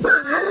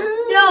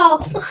 No.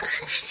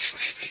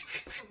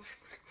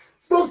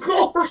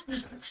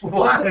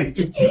 Why?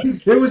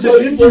 It was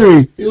an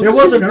injury. It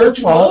wasn't her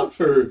fault.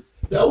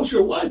 That was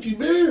your wife. You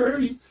married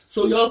her.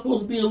 So y'all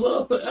supposed to be in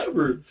love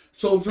forever.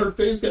 So if her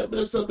face got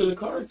messed up in a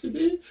car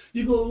accident,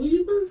 you gonna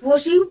leave her? Well,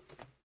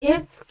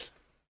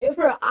 if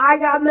her eye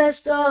got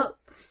messed up,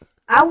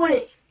 I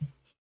wouldn't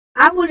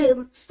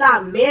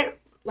stop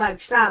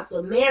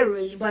the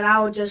marriage, but I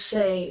would just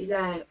say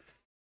that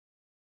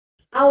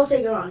I would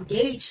take her on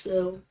dates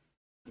still.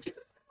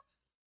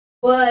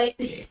 But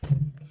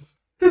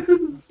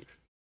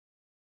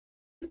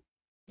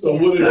So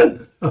what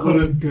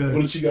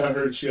if she got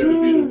hurt? She had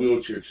to be in a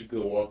wheelchair. She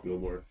couldn't walk no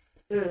more.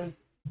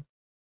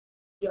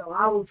 Yo,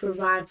 I would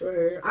provide for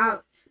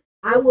her.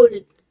 I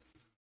wouldn't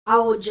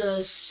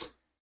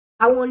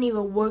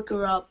even work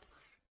her up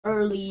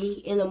early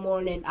in the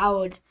morning. I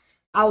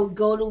would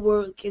go to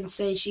work and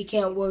say she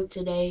can't work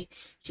today.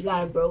 She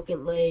got a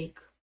broken leg.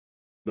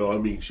 No, I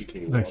mean she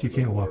can't. Like she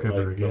can't walk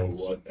ever again.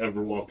 No,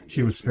 ever walk.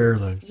 She was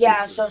paralyzed.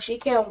 Yeah, so she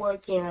can't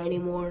work here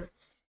anymore.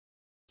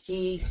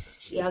 She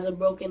has a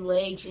broken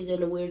leg. She's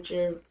in a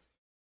wheelchair.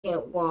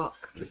 Can't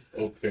walk.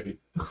 Okay.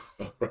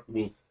 All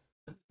right.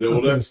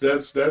 Well, that's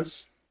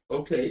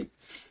okay.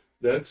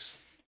 That's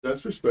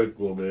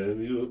respectable,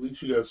 man. You know, at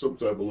least you got some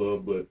type of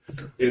love, but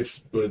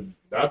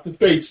not the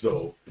face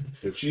though.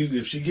 If she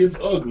gets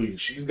ugly,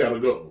 she's got to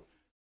go.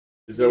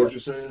 Is that what you're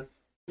saying?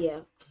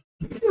 Yeah.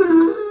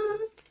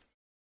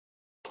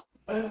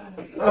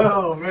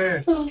 Oh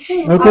man.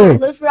 Okay.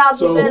 Lift her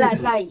out of bed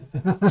at night.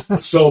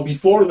 So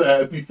before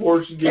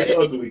she gets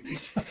ugly,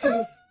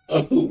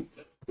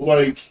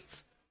 like,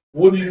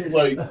 what do you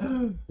like?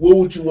 What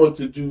would you want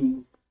to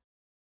do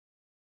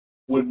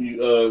when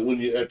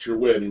you're at your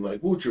wedding?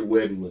 Like, what would your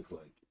wedding look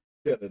like?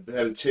 You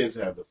had a chance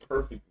to have the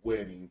perfect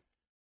wedding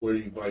where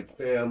you like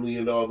family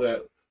and all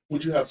that.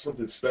 Would you have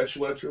something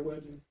special at your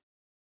wedding?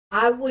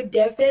 I would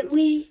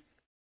definitely.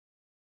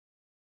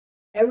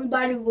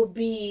 Everybody will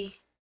be.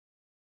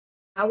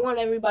 I want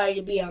everybody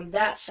to be on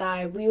that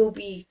side. We will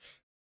be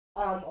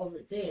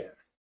over there.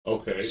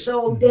 Okay.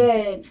 So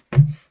then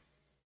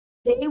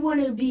they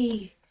wouldn't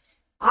be.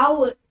 I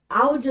would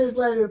just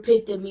let her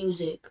pick the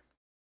music.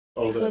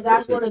 Oh, because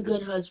that's what a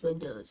good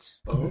husband does.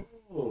 Oh.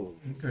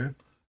 Okay.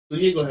 So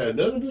you ain't gonna have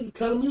none of the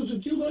kind of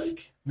music you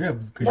like? Yeah.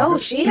 No,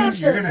 she has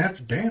to. You're gonna have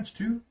to dance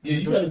too. Yeah,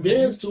 you gotta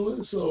dance to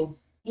it. So.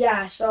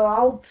 Yeah, so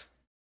I'll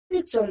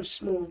pick some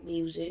smooth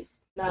music,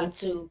 not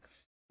too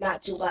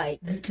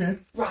like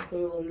rock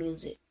and roll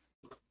music.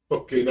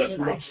 Okay, that's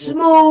like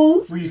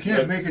smooth. Well, you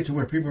can't make it to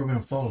where people are going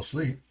to fall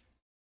asleep.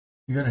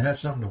 You got to have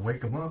something to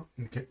wake them up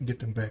and get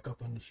them back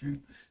up on the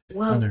street.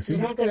 Well, on their feet.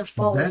 They're not going to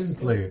fall then asleep.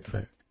 Play it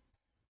back.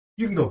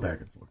 You can go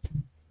back and forth.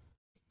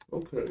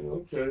 Okay.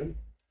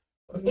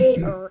 Okay.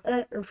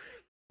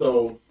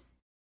 So,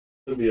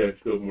 let me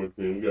ask you one more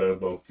thing. We got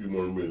about a few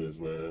more minutes,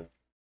 man.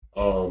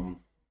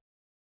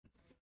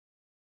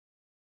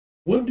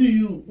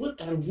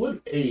 At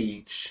what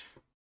age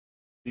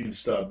do you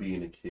stop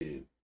being a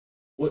kid?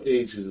 What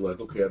age is it like,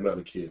 okay, I'm not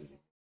a kid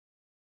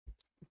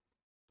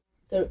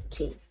anymore?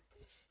 13.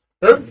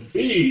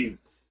 13?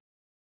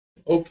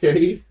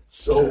 Okay,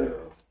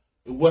 so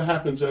what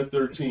happens at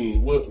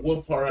 13?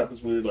 What part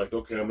happens when you're like,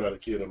 okay, I'm not a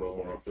kid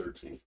anymore, I'm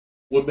 13?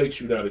 What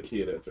makes you not a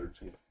kid at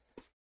 13?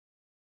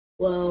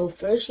 Well,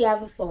 first you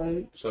have a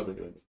phone. Something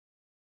like that.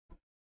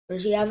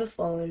 First you have a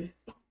phone.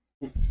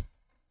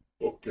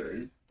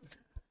 Okay.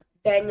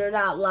 Then you're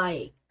not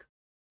like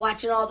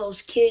watching all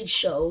those kids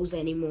shows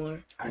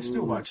anymore. I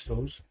still watch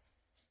those.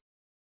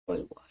 What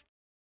do you watch?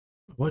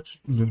 I watch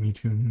Looney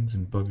Tunes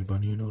and Bugs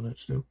Bunny and all that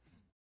stuff.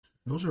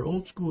 Those are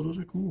old school. Those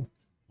are cool.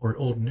 Or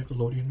old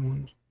Nickelodeon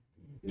ones.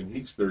 And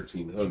he's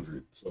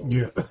 1300. So.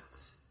 Yeah.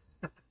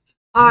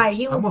 Alright,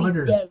 he will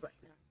be dead right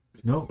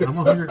No, now. I'm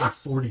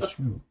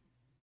 142.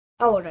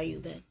 How old are you,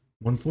 Ben?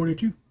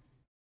 142.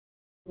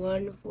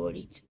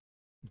 142.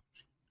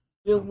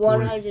 You're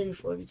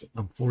 142.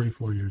 I'm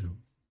 44 years old.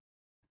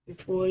 You're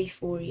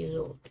 44 years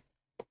old.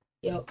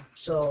 Yep,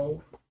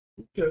 so.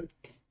 Okay.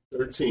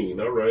 13.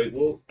 All right.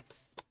 Well,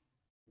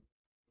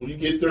 when you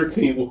get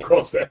 13, we'll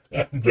cross that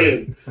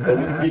again.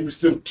 You're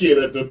still a kid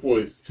at that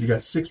point. You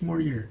got 6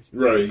 more years.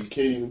 Right. You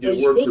can't even get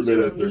a work permit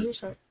at 13.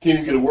 Can't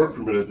even get a work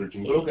permit at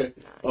 13. But okay.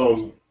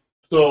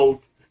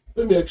 So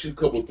let me ask you a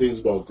couple of things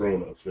about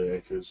grown-ups,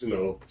 man. Because,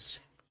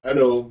 I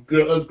know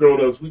us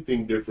grown-ups, we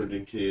think different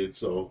than kids.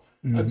 So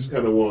I just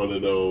kind of want to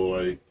know,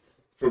 like,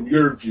 from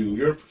your view,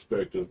 your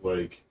perspective,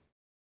 like,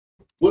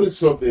 what is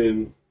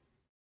something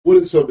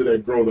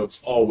that grown-ups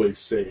always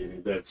say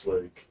that's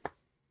like,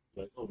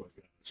 oh my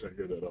gosh, I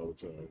hear that all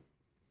the time.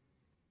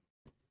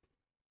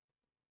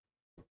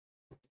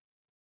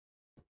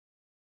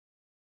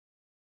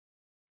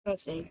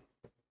 Cussing.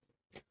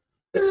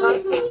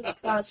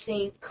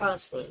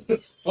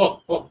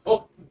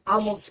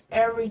 Almost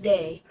every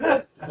day.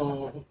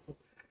 Oh.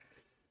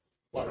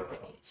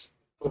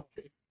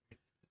 Okay.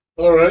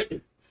 All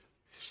right.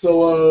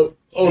 So,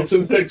 on to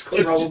the next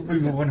question. Probably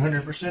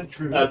 100%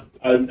 true.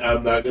 I'm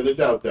not going to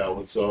doubt that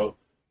one, so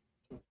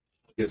I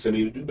guess I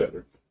need to do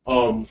better.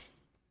 I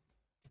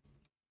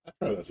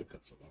try not to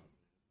cuss a lot.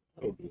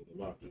 I don't do it a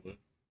lot, do I?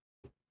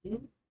 You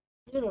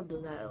don't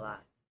do that a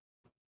lot.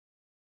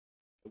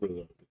 I really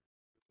don't.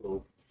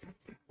 So,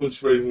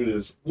 which brings me to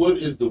this. What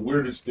is the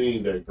weirdest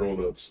thing that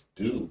grown-ups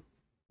do?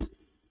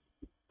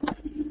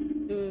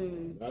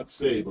 Not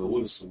say, but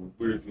what are some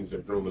weird things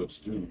that grown-ups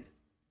do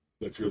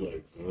that you're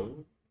like, huh?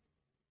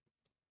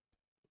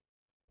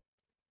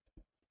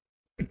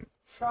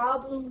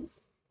 Problem.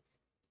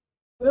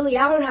 Really,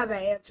 I don't have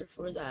an answer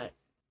for that.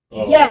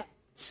 Oh. Yet.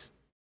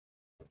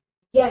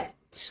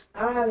 I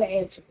don't have an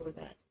answer for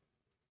that.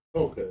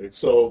 Okay,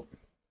 so,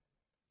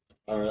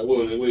 all right,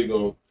 well, where you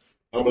going?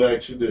 I'm going to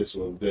ask you this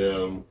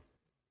one.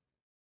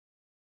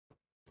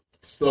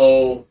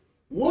 So,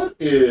 what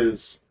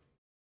is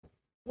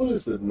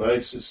the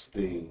nicest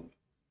thing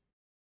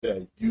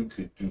that you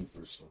could do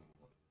for someone?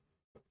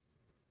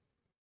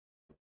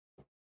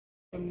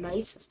 The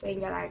nicest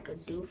thing that I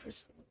could do for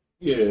someone?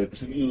 Yeah,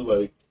 to you,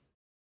 like,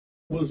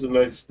 what is the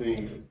nicest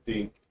thing you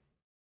think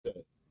that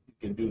you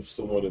can do for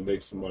someone to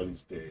make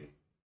somebody's day?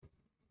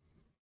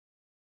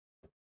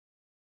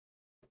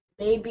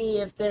 Maybe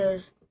if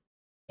they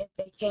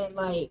can't,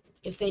 like,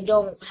 if they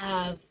don't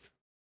have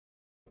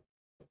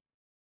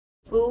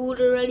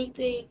food or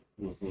anything,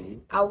 Mm-hmm.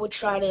 I'll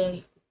try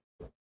to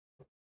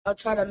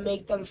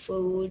make them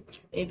food.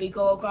 Maybe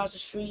go across the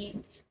street.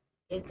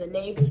 If the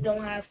neighbors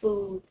don't have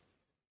food,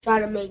 try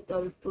to make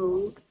them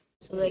food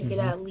so they can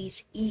at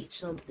least eat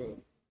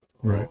something.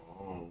 Right.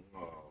 Oh,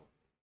 wow.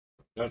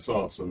 That's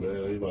awesome,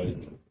 man. Like,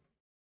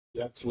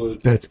 that's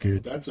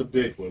good. That's a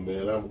big one,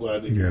 man. I'm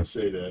glad that you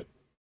say that,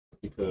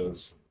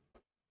 because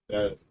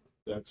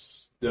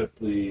that's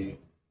definitely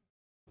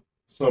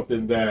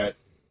something that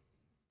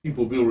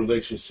people build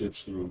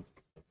relationships through.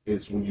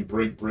 It's when you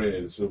break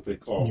bread. It's what they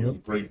call it. You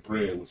break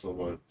bread with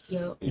someone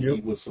and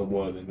eat with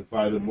someone and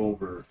invite them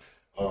over.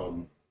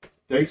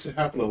 That used to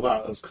happen a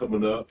lot. Us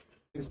coming up,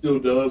 it still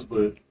does,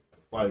 but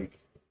like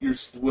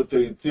what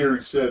the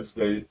theory says,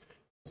 they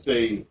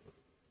say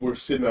we're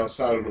sitting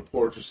outside on the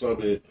porch or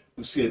something.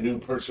 We see a new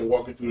person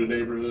walking through the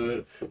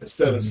neighborhood.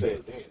 Instead of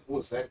saying, "Man,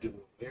 what's that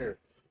doing there?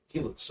 He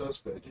looks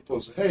suspect." You're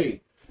supposed to,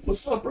 "Hey,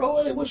 what's up,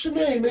 bro? Hey, what's your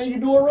name, man? You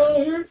doing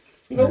around here?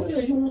 You know,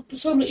 you want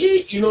something to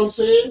eat?" You know what I'm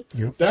saying?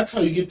 Yep. That's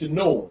how you get to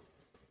know them.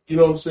 You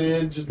know what I'm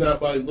saying? Just not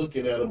by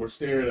looking at them or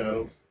staring at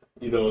them.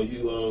 You know,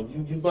 you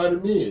invite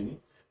them in.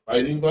 I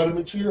invite them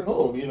into your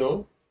home. You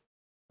know,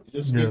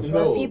 just get to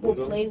know people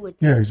them, play with.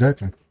 Yeah,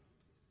 exactly.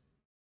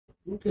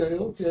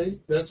 Okay,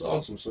 that's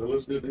awesome, son.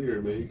 That's good to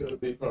hear, man. You got a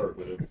big heart,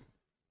 man.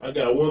 I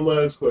got one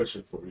last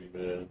question for you,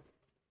 man.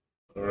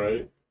 All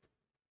right.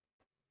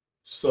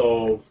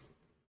 So,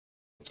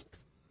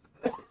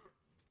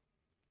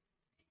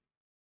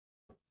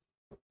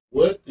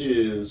 what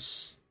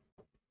is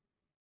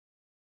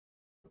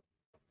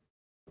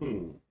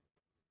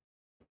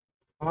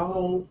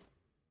how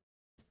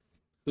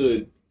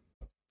could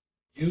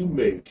you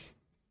make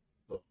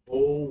the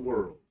whole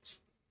world?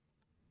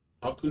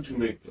 How could you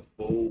make the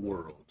whole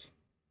world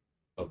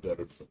a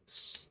better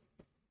place?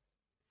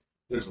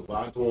 There's a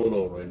lot going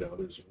on right now.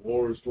 There's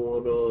wars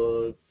going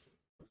on.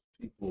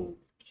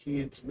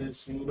 Kids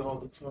missing all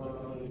the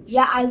time.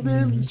 Yeah, I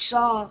literally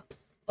saw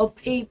a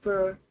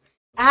paper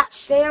at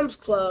Sam's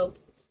Club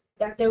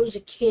that there was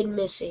a kid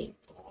missing.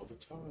 All the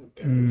time.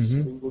 Every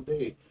single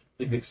day. I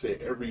think they say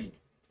every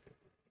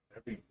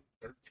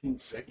 13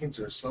 seconds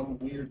or some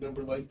weird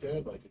number like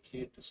that, like a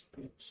kid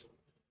disappears. So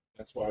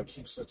that's why I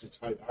keep such a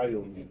tight eye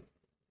on you.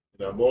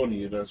 And I'm on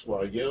you, and that's why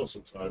I yell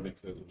sometimes,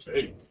 because I'm saying,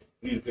 hey,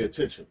 you need to pay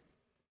attention.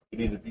 You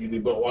need to be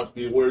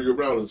aware of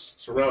your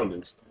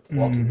surroundings.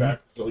 Walking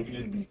back, so you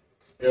need to be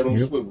head on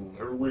swivel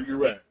everywhere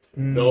you're at.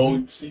 No,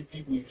 you see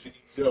people, you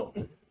go.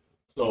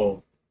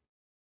 So,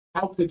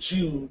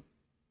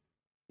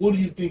 what do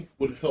you think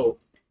would help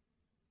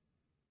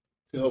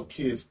to help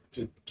kids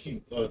to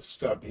keep to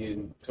stop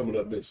coming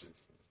up missing?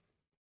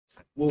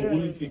 What do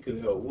you think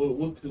could help?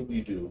 What could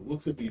we do?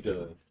 What could be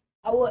done?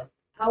 I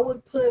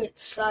would put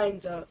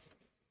signs up,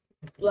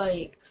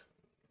 like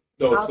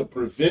to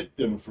prevent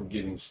them from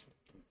getting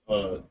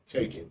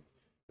taken.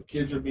 If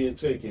kids are being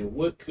taken,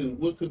 what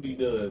could be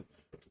done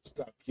to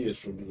stop kids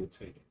from being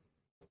taken?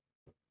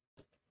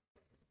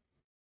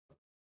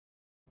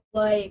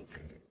 Like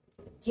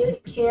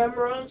get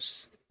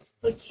cameras,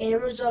 put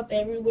cameras up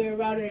everywhere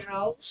around your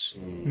house.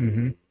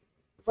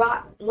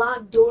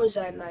 Lock doors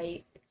at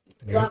night.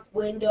 Lock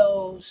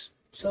windows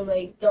so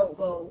they don't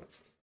go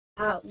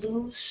out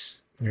loose.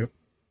 Yep.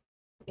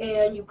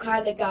 And you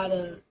kind of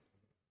gotta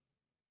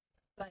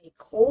like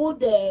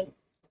hold them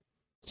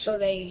so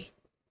they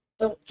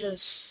don't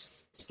just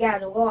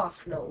scatter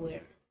off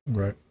nowhere.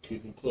 Right.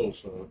 Keep them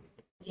close, huh?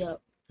 Yep.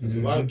 Because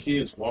a lot of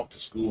kids walk to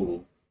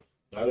school.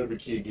 Not every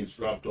kid gets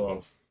dropped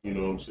off. You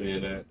know what I'm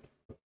saying?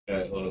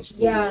 At school.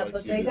 Yeah,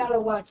 but they gotta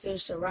watch their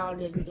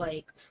surroundings.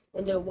 Like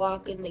when they're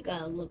walking, they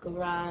gotta look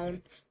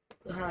around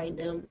behind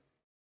them.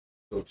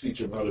 So teach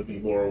them how to be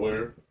more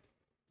aware.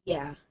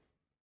 Yeah.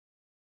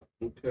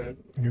 Okay.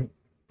 Yep.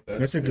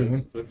 That's a good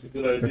one. That's a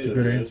good idea. That's a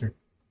good answer.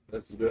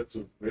 That's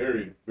a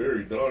very,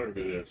 very darn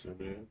good answer,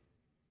 man.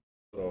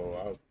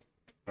 So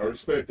I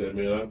respect that,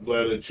 man. I'm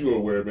glad that you're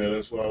aware, man.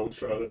 That's why I always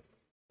try to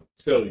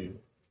tell you.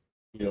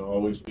 You know,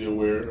 always be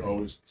aware,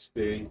 always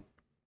stay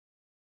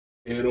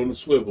head on the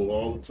swivel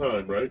all the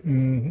time, right?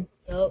 Mm-hmm.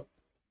 Yep.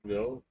 You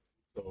know,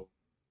 so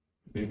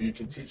Maybe you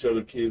can teach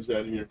other kids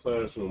that in your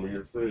classroom or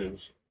your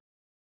friends.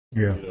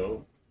 Yeah. You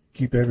know?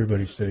 Keep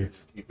everybody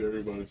safe. Keep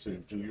everybody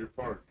safe. Do your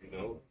part, you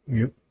know?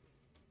 Yep.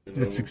 You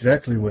know? That's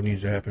exactly what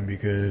needs to happen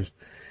because,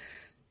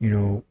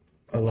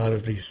 a lot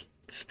of these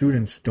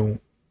students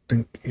don't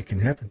think it can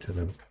happen to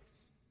them.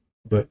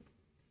 But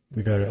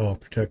we got to all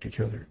protect each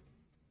other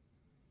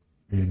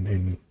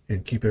and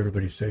keep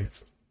everybody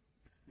safe.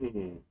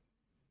 Mm-hmm.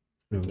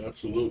 So,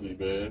 Absolutely,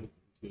 man.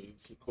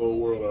 It's a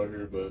cold world out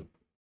here, but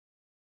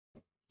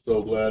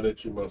so glad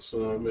that you're my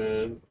son,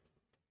 man.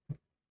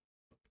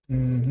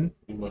 mm-hmm.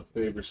 You're my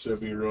favorite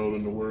 7-year-old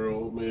in the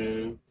world,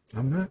 man.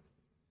 I'm not.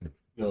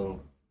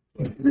 No.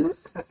 You're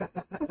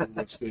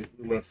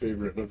my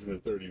favorite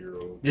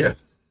 130-year-old. Yeah.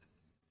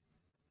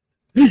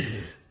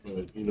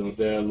 But,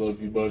 Dad,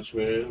 love you much,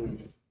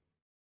 man.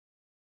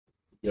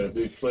 We got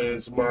big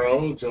plans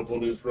tomorrow. Jump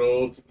on this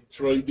road to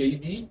Detroit,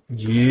 baby.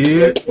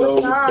 Yeah. Let's go.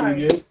 What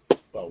time?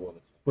 About 1.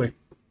 Wait.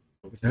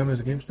 What time does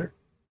the game start?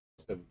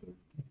 7:30.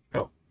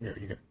 Oh, yeah,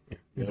 you got it.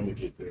 Yeah, I'm going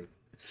to get there.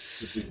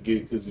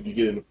 Because if you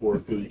get in the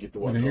fourth field, you get to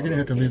watch. Well, then you're going to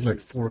have to leave like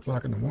 4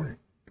 o'clock in the morning.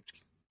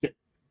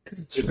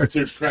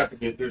 There's traffic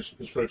and there's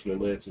construction in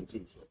Lansing,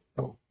 too. So.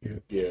 Oh, yeah.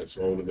 Yeah,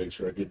 so I want to make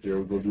sure I get there.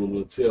 We're going to do a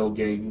little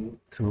tailgating.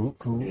 Cool.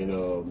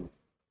 And,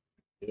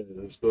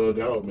 it's thug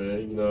out, man.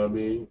 You know what I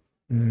mean?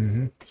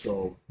 Mm-hmm.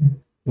 So.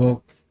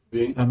 Well,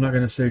 I'm not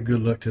going to say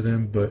good luck to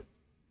them, but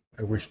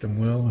I wish them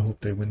well. I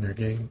hope they win their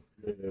game.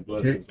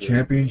 Yeah,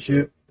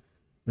 championship.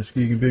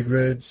 Muskegon Big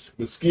Reds.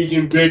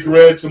 Muskegon Big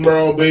Reds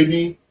tomorrow,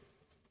 baby.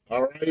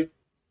 All right.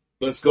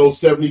 Let's go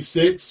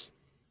 76.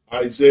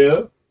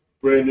 Isaiah.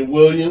 Brandon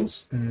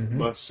Williams. Mm-hmm.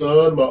 My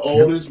son, my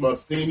oldest, my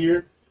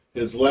senior.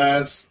 His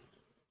last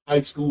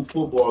high school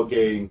football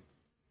game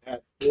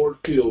at Ford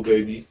Field,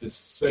 baby. This is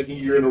the second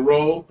year in a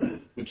row.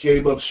 We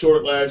came up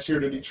short last year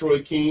to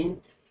Detroit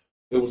King.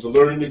 It was a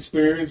learning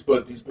experience,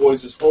 but these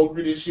boys is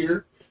hungry this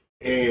year.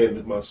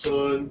 And my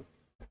son,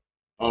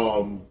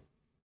 I'm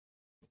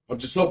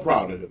just so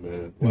proud of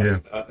him,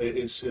 man.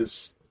 It's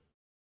just,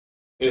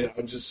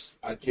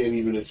 I can't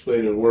even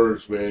explain it in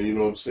words, man. You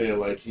know what I'm saying?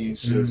 Like,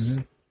 he's just,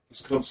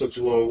 he's come such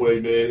a long way,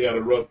 man. He had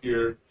a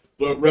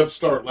rough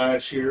start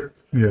last year,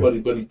 but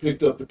he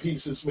picked up the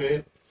pieces,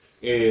 man.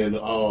 And,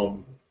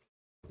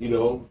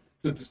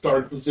 took the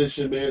starting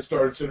position, man,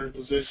 started center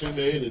position,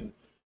 man, and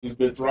he's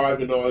been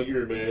thriving all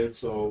year, man.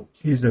 So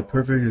he's the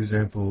perfect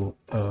example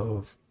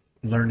of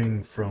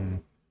learning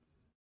from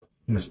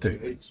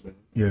mistakes, man.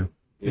 Yeah.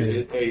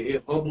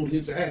 It humbled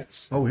his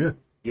ass. Oh, yeah.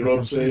 You know what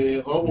I'm saying?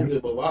 It humbled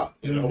him a lot.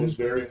 And I was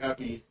very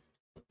happy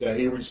that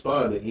he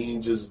responded. He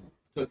didn't just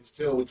tuck his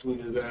tail between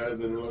his eyes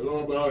and like,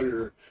 oh, I'm out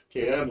here,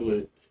 can't handle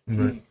it.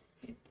 Right.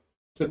 He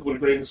took it with a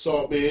grain of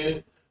salt,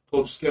 man.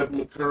 Coaches kept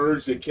him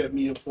encouraged. They kept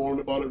me informed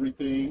about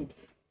everything.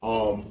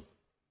 I'm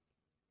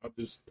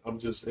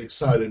just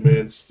excited,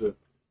 man, just to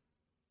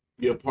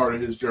be a part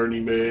of his journey,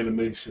 man, and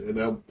make sure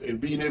and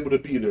being able to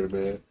be there,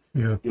 man.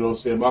 Yeah. You know what I'm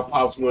saying? My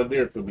pops wasn't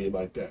there for me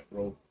like that,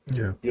 bro.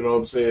 Yeah. You know what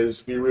I'm saying?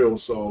 Let's be real.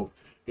 So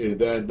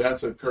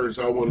that's a curse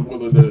I wasn't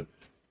willing to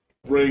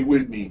bring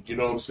with me. You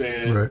know what I'm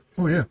saying? Right.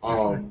 Oh yeah.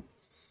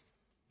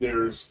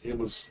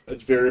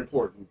 It's very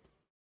important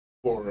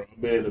for a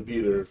man to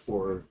be there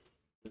for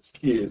his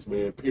kids,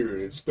 man,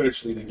 period.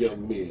 Especially the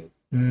young men.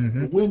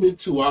 Mm-hmm. The women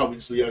too,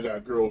 obviously I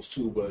got girls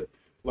too, but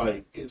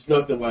like it's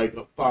nothing like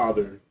a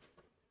father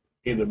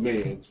and a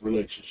man's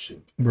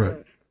relationship.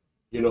 Right.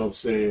 You know what I'm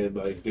saying?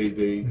 Like they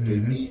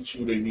need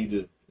you, they need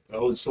to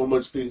only so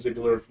much things they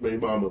can learn from their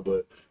mama,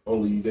 but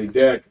only their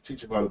dad can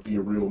teach them how to be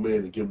a real man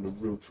and give them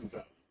the real true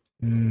value.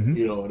 Mm-hmm.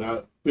 You know, and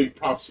I big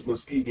props to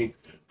Muskegon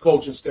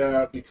coaching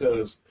staff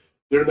because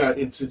they're not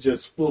into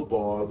just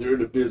football. They're in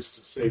the business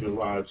of saving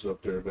lives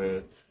up there,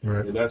 man.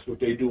 Right. And that's what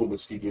they do in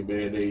Muskegon,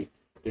 man.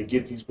 They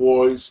get these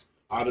boys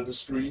out of the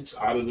streets,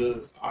 out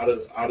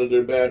of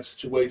their bad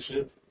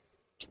situation.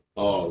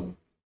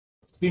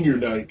 Senior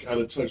night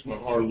kind of touched my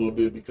heart a little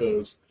bit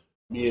because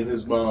me and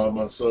his mom,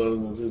 my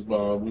son and his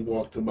mom, we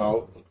walked him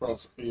out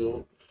across the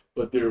field.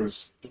 But there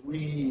was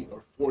 3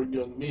 or 4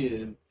 young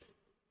men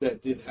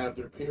that didn't have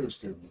their parents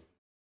there.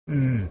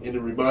 And it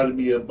reminded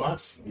me of my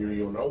senior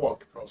year when I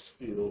walked across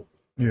the field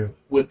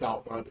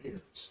without my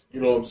parents.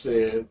 You know what I'm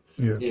saying?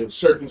 Yeah. In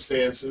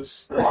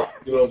circumstances, you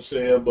know what I'm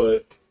saying?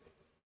 But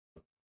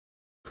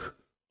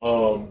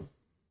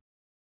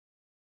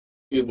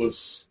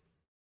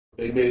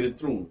they made it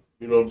through.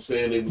 You know what I'm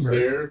saying? They was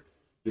there.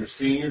 They're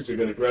seniors. They're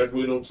going to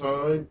graduate on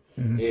time.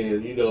 Mm-hmm.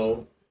 And,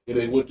 it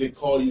ain't what they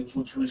call you, it's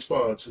what you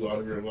respond to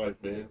out here in life,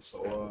 man.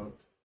 So,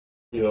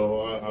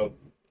 I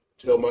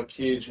tell my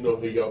kids,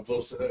 hey, y'all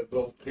both have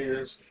both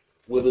parents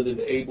willing and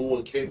able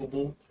and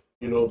capable.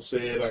 You know what I'm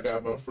saying? I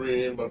got my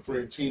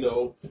friend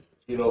Tino,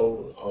 he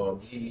knows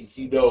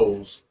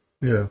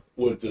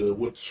what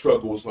the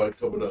struggle was like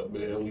coming up,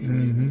 man. We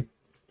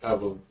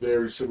have a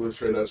very similar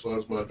trait. That's why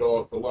it's my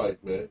dog for life,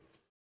 man.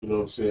 You know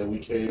what I'm saying? We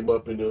came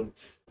up in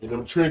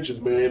them trenches,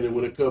 man, and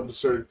when it comes to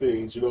certain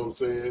things, you know what I'm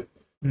saying?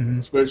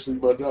 Especially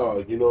my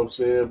dog, you know what I'm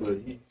saying? But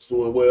he's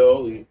doing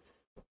well. He,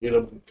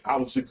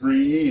 college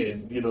degree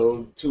and,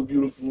 2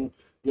 beautiful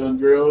young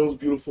girls,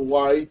 beautiful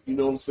wife, you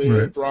know what I'm saying,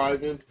 Right.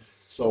 thriving.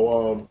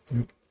 So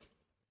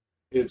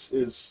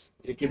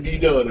it can be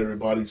done,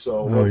 everybody.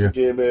 So once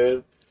again,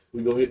 man,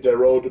 we gonna hit that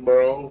road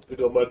tomorrow. Pick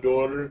up my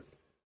daughter,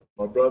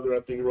 my brother.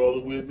 I think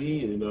rolling with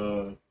me,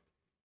 and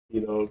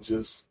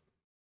just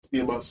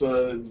seeing my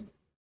son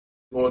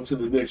going to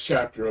the next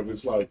chapter of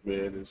his life,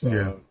 man. It's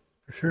for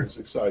sure. It's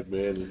exciting,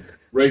 man. And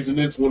raising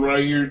this one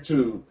right here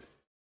too.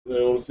 You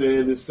know what I'm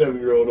saying? This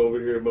 7-year-old over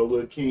here, my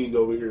little king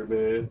over here,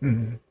 man.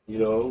 Mm-hmm.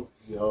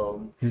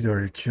 He's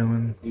already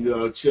chilling.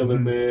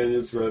 Chilling, man.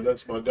 It's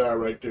that's my guy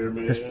right there,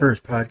 man. His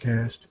first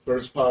podcast.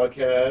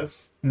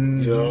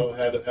 Mm-hmm.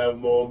 Had to have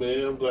him on,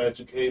 man. I'm glad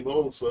you came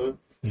on, son.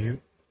 You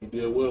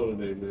did well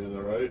today, man.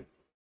 All right.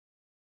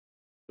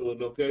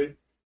 Feeling okay?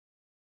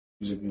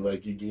 You should be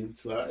like you getting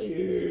tired.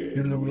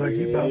 You look like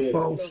you about to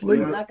fall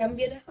asleep. Like I'm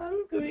getting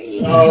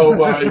hungry. Oh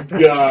my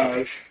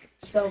gosh.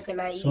 So can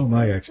I eat? So am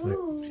I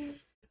actually.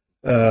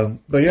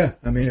 But yeah,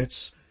 I mean,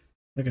 it's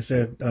like I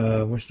said.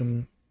 Wish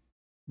them,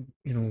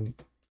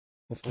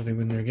 hopefully they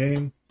win their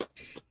game.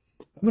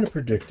 I'm gonna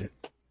predict it.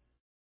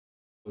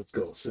 Let's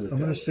go. I'm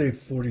gonna say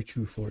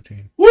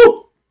 42-14.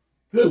 Woo!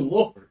 Good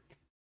Lord.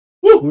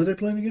 Woo! Who are they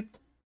playing again?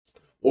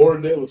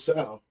 Orange De La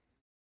Salle.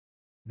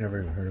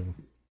 Never even heard of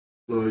them.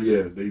 Oh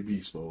yeah, they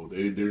beast mode.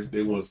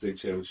 They won state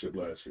championship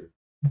last year.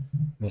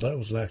 Well, that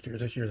was last year.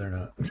 This year they're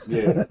not.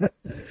 Yeah.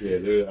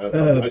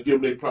 I give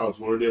them their props.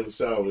 Orange De La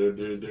Salle,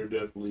 they're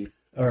definitely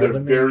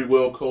very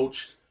well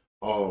coached.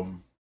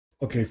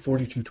 Okay,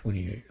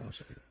 42-28. I'll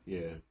say that.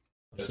 Yeah,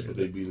 that's what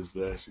they beat us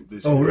last year.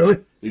 Oh, really?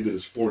 They beat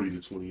us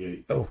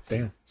 40-28. Oh,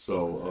 damn.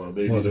 So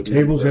the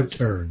tables have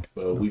turned.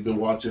 But we've been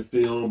watching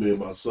film, and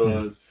my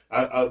son.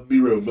 I'll be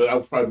real, but I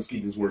was probably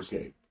Muskegon's worst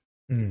game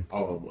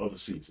of the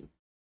season.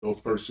 Those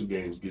first 2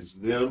 games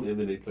against them, and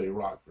then they play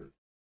Rockford.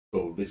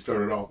 So they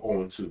started off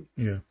 0-2.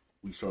 Yeah.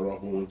 We started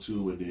off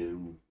 0-2, and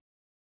then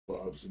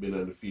obviously been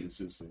undefeated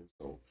since then.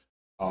 So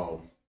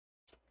I'll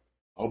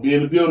be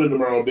in the building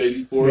tomorrow,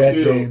 baby.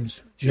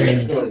 James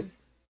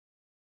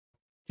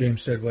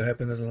said what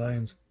happened to the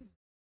Lions.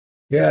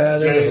 Yeah,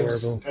 they're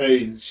horrible.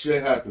 Hey,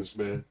 shit happens,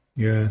 man.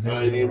 Yeah.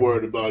 I ain't even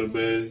worried about it,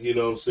 man. You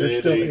know what I'm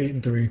saying? They're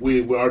still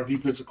 8-3. Our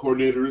defensive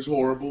coordinator is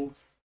horrible.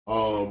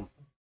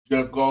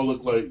 Jeff Gall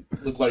looked like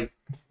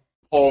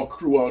Paul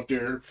Crew out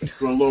there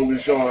for a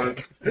longest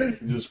yard,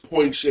 just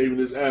point shaving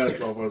his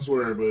ass off. I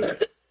swear,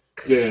 but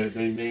yeah,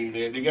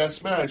 they got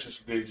smashed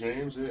yesterday,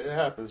 James. It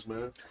happens,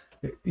 man.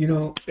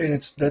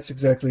 And that's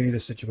exactly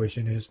the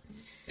situation. Is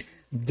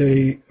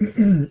they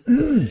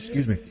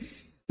excuse me?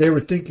 They were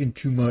thinking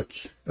too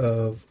much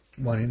of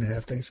wanting to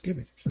have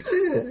Thanksgiving.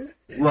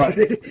 Right.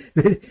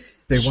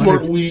 they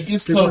Short week.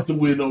 It's tough to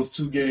win those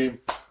two games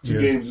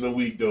in a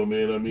week, though,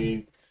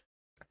 man.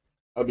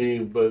 I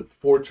mean, but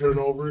 4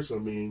 turnovers.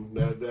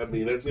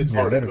 It's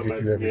hard to come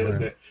back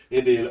again.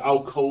 And then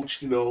out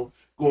coached, going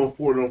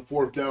for it on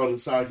 4th down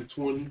inside the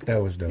 20.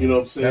 That was dumb. You know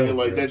what I'm saying?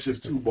 That's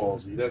just too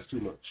ballsy. That's too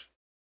much.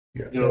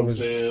 Yeah, you know what I'm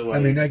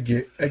saying? I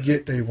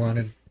get they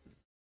wanted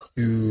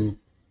to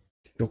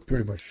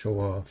pretty much show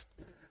off.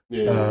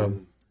 Yeah.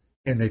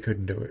 And they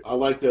couldn't do it. I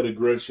like that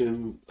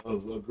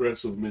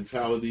aggressive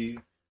mentality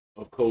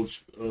of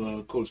Coach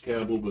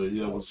Campbell, but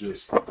that was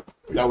just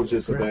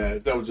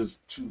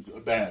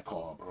a bad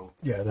call, bro.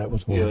 Yeah, that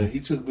was horrible. Yeah,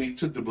 he took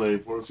the blame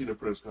for us. See the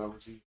press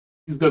conference.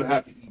 He's gonna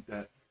have to eat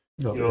that.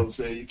 You know what I'm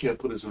saying? You can't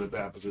put us in a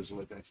bad position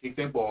like that. Kick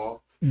that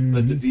ball,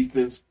 let the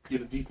defense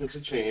get a defense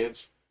a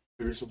chance,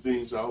 figure some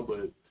things out.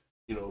 But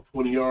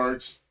 20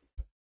 yards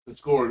and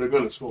score, they're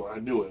gonna score. I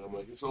knew it. I'm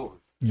like, it's over.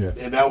 Yeah,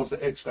 and that was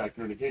the X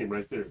factor in the game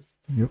right there.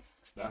 Yep,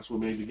 that's what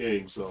made the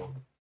game. So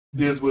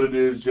it is what it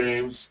is,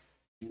 James.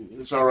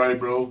 It's all right,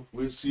 bro.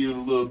 We'll see you in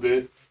a little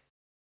bit.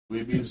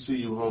 We'll be to see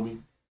you,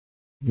 homie.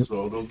 Yep.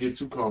 So don't get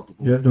too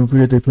comfortable. Yeah, don't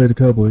forget they play the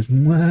Cowboys.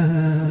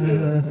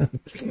 Yeah.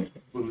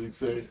 What did he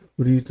say?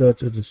 What do you thought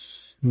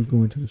who's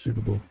going to the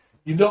Super Bowl?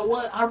 You know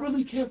what? I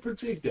really can't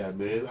predict that,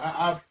 man.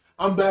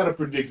 I'm bad at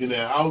predicting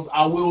that.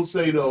 I will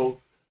say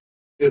though,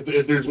 if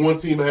there's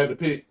one team I had to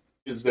pick,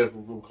 it's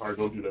definitely Mahkari.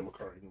 Don't do that,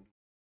 Mahkari.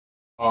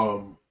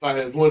 If I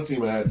had one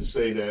team I had to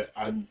say that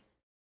I'm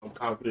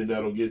confident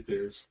that'll get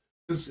theirs.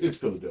 It's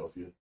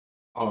Philadelphia.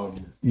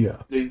 Yeah,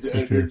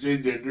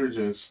 they're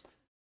just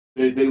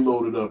they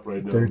loaded up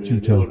right now. They're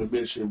on a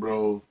mission,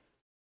 bro.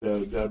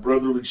 That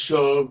brotherly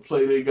shove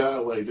play they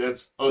got,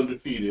 that's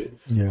undefeated.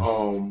 Yeah.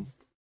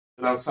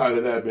 And outside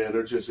of that, man,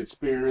 they're just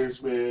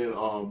experienced, man.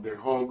 They're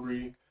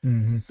hungry.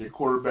 Mm-hmm. Their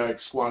quarterback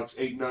squats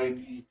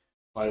 890.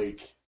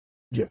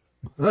 Yeah.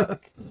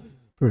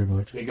 Pretty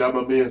much. They got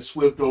my man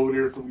Swift over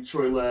there from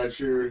Detroit last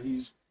year.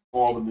 He's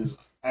balling his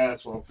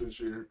ass off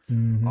this year.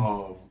 Mm-hmm.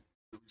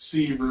 The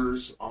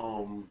receivers,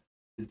 the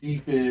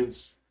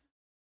defense,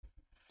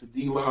 the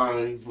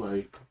D-line,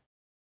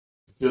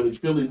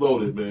 Philly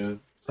loaded,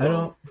 man.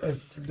 So,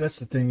 that's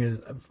the thing is,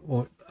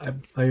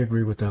 I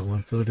agree with that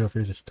one.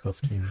 Philadelphia is a tough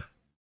team.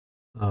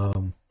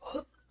 From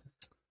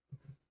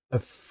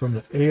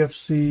the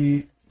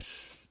AFC,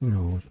 who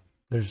knows?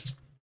 It's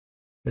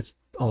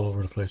all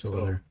over the place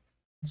over there.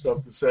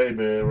 Something to say,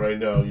 man, right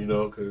now,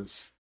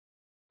 because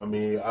I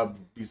mean,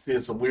 I've been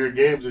seeing some weird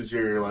games this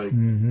year, like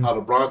how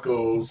the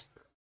Broncos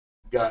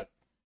got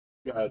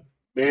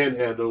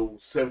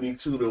manhandled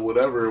 72 to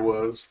whatever it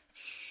was.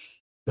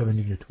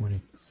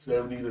 70-20.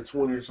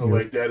 70-20 or something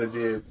like that, and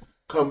then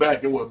come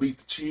back and beat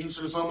the Chiefs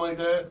or something like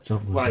that.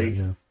 Something like that,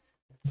 yeah.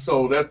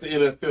 So that's the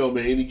NFL,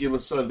 man. Any given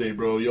Sunday,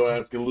 bro, your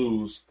ass can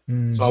lose.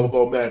 It's all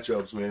about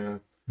matchups, man.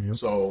 Yep.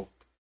 So,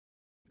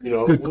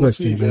 we'll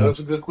question, see, man. James. That's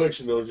a good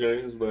question, though,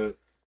 James. But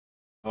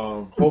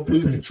hopefully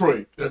it's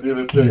Detroit at the end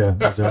of the day. Yeah,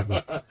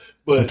 exactly.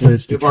 But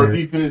if our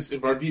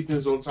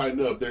defense don't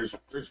tighten up, there's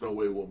no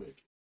way we'll make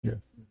it.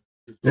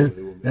 Yeah.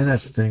 And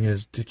that's the thing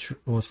is,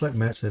 Detroit, well, it's like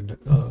Matt said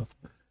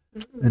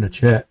in the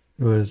chat,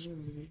 was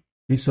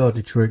he saw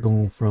Detroit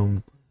going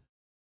from,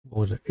 what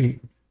was it,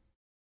 8?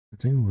 I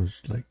think it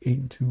was like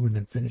 8-2 and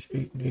then finish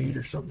 8-8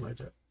 or something like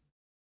that.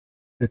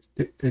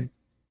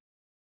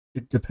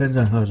 It depends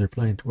on how they're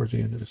playing towards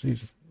the end of the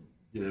season.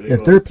 Yeah,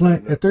 if they're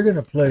going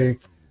to play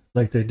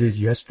like they did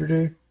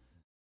yesterday,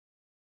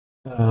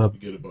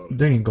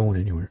 they ain't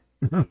going anywhere.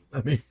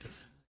 I mean,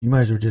 you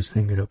might as well just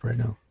hang it up right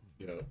now.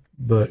 Yeah,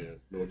 but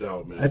no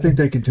doubt, man. I think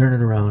they can turn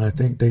it around. I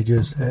think they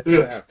just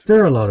there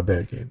are a lot of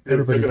bad games.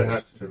 Everybody they're gonna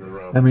have to turn it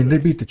around. I mean, they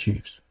beat the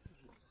Chiefs.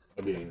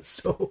 I mean,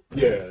 so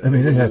yeah. I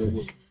mean, it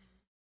happens.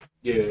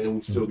 Yeah, and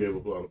we still gave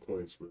up a lot of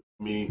points. But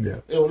I mean,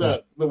 we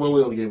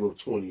only gave up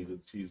 20 to the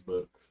Chiefs,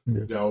 but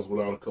that was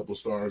without a couple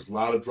stars. A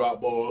lot of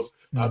drop balls.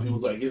 A lot of people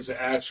like it's an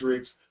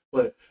asterisk,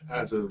 but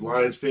as a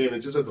Lions fan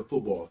and just as a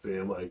football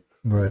fan, like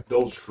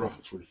those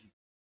drops were huge.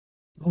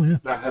 Oh yeah.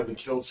 Not having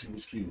Kelsey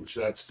was huge.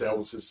 That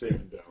was his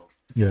saving down.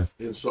 Yeah.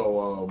 And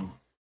so,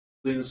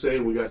 needless to say,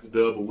 we got the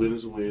dub. A win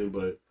is a win,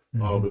 but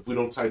if we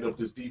don't tighten up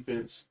this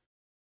defense,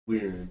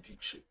 we're in deep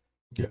shit.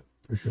 Yeah,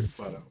 for sure.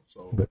 Flat out.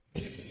 So. But,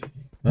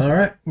 all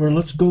right. Well,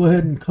 let's go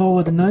ahead and call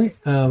it a night.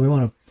 We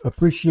want to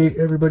appreciate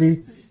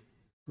everybody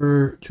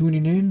for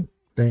tuning in.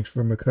 Thanks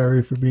for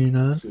Mahkari for being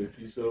on.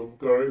 Peace out,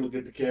 Mahkari. Look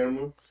at the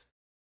camera.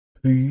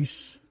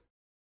 Peace.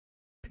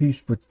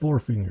 Peace with 4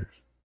 fingers.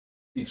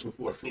 Peace with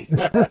 4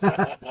 fingers.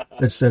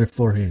 Instead of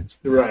 4 hands.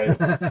 Right.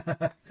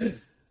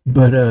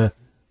 But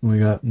we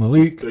got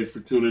Malik. Thanks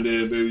for tuning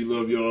in, baby.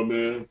 Love y'all,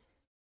 man.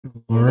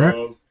 All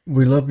right.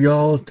 We love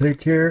y'all.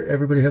 Take care.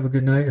 Everybody have a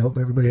good night. Hope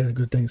everybody had a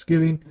good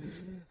Thanksgiving.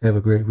 Have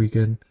a great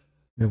weekend.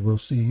 And we'll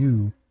see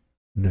you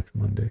next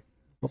Monday.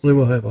 Hopefully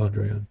we'll have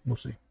Andre on. We'll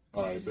see.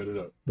 All right, bet it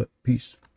up. But peace.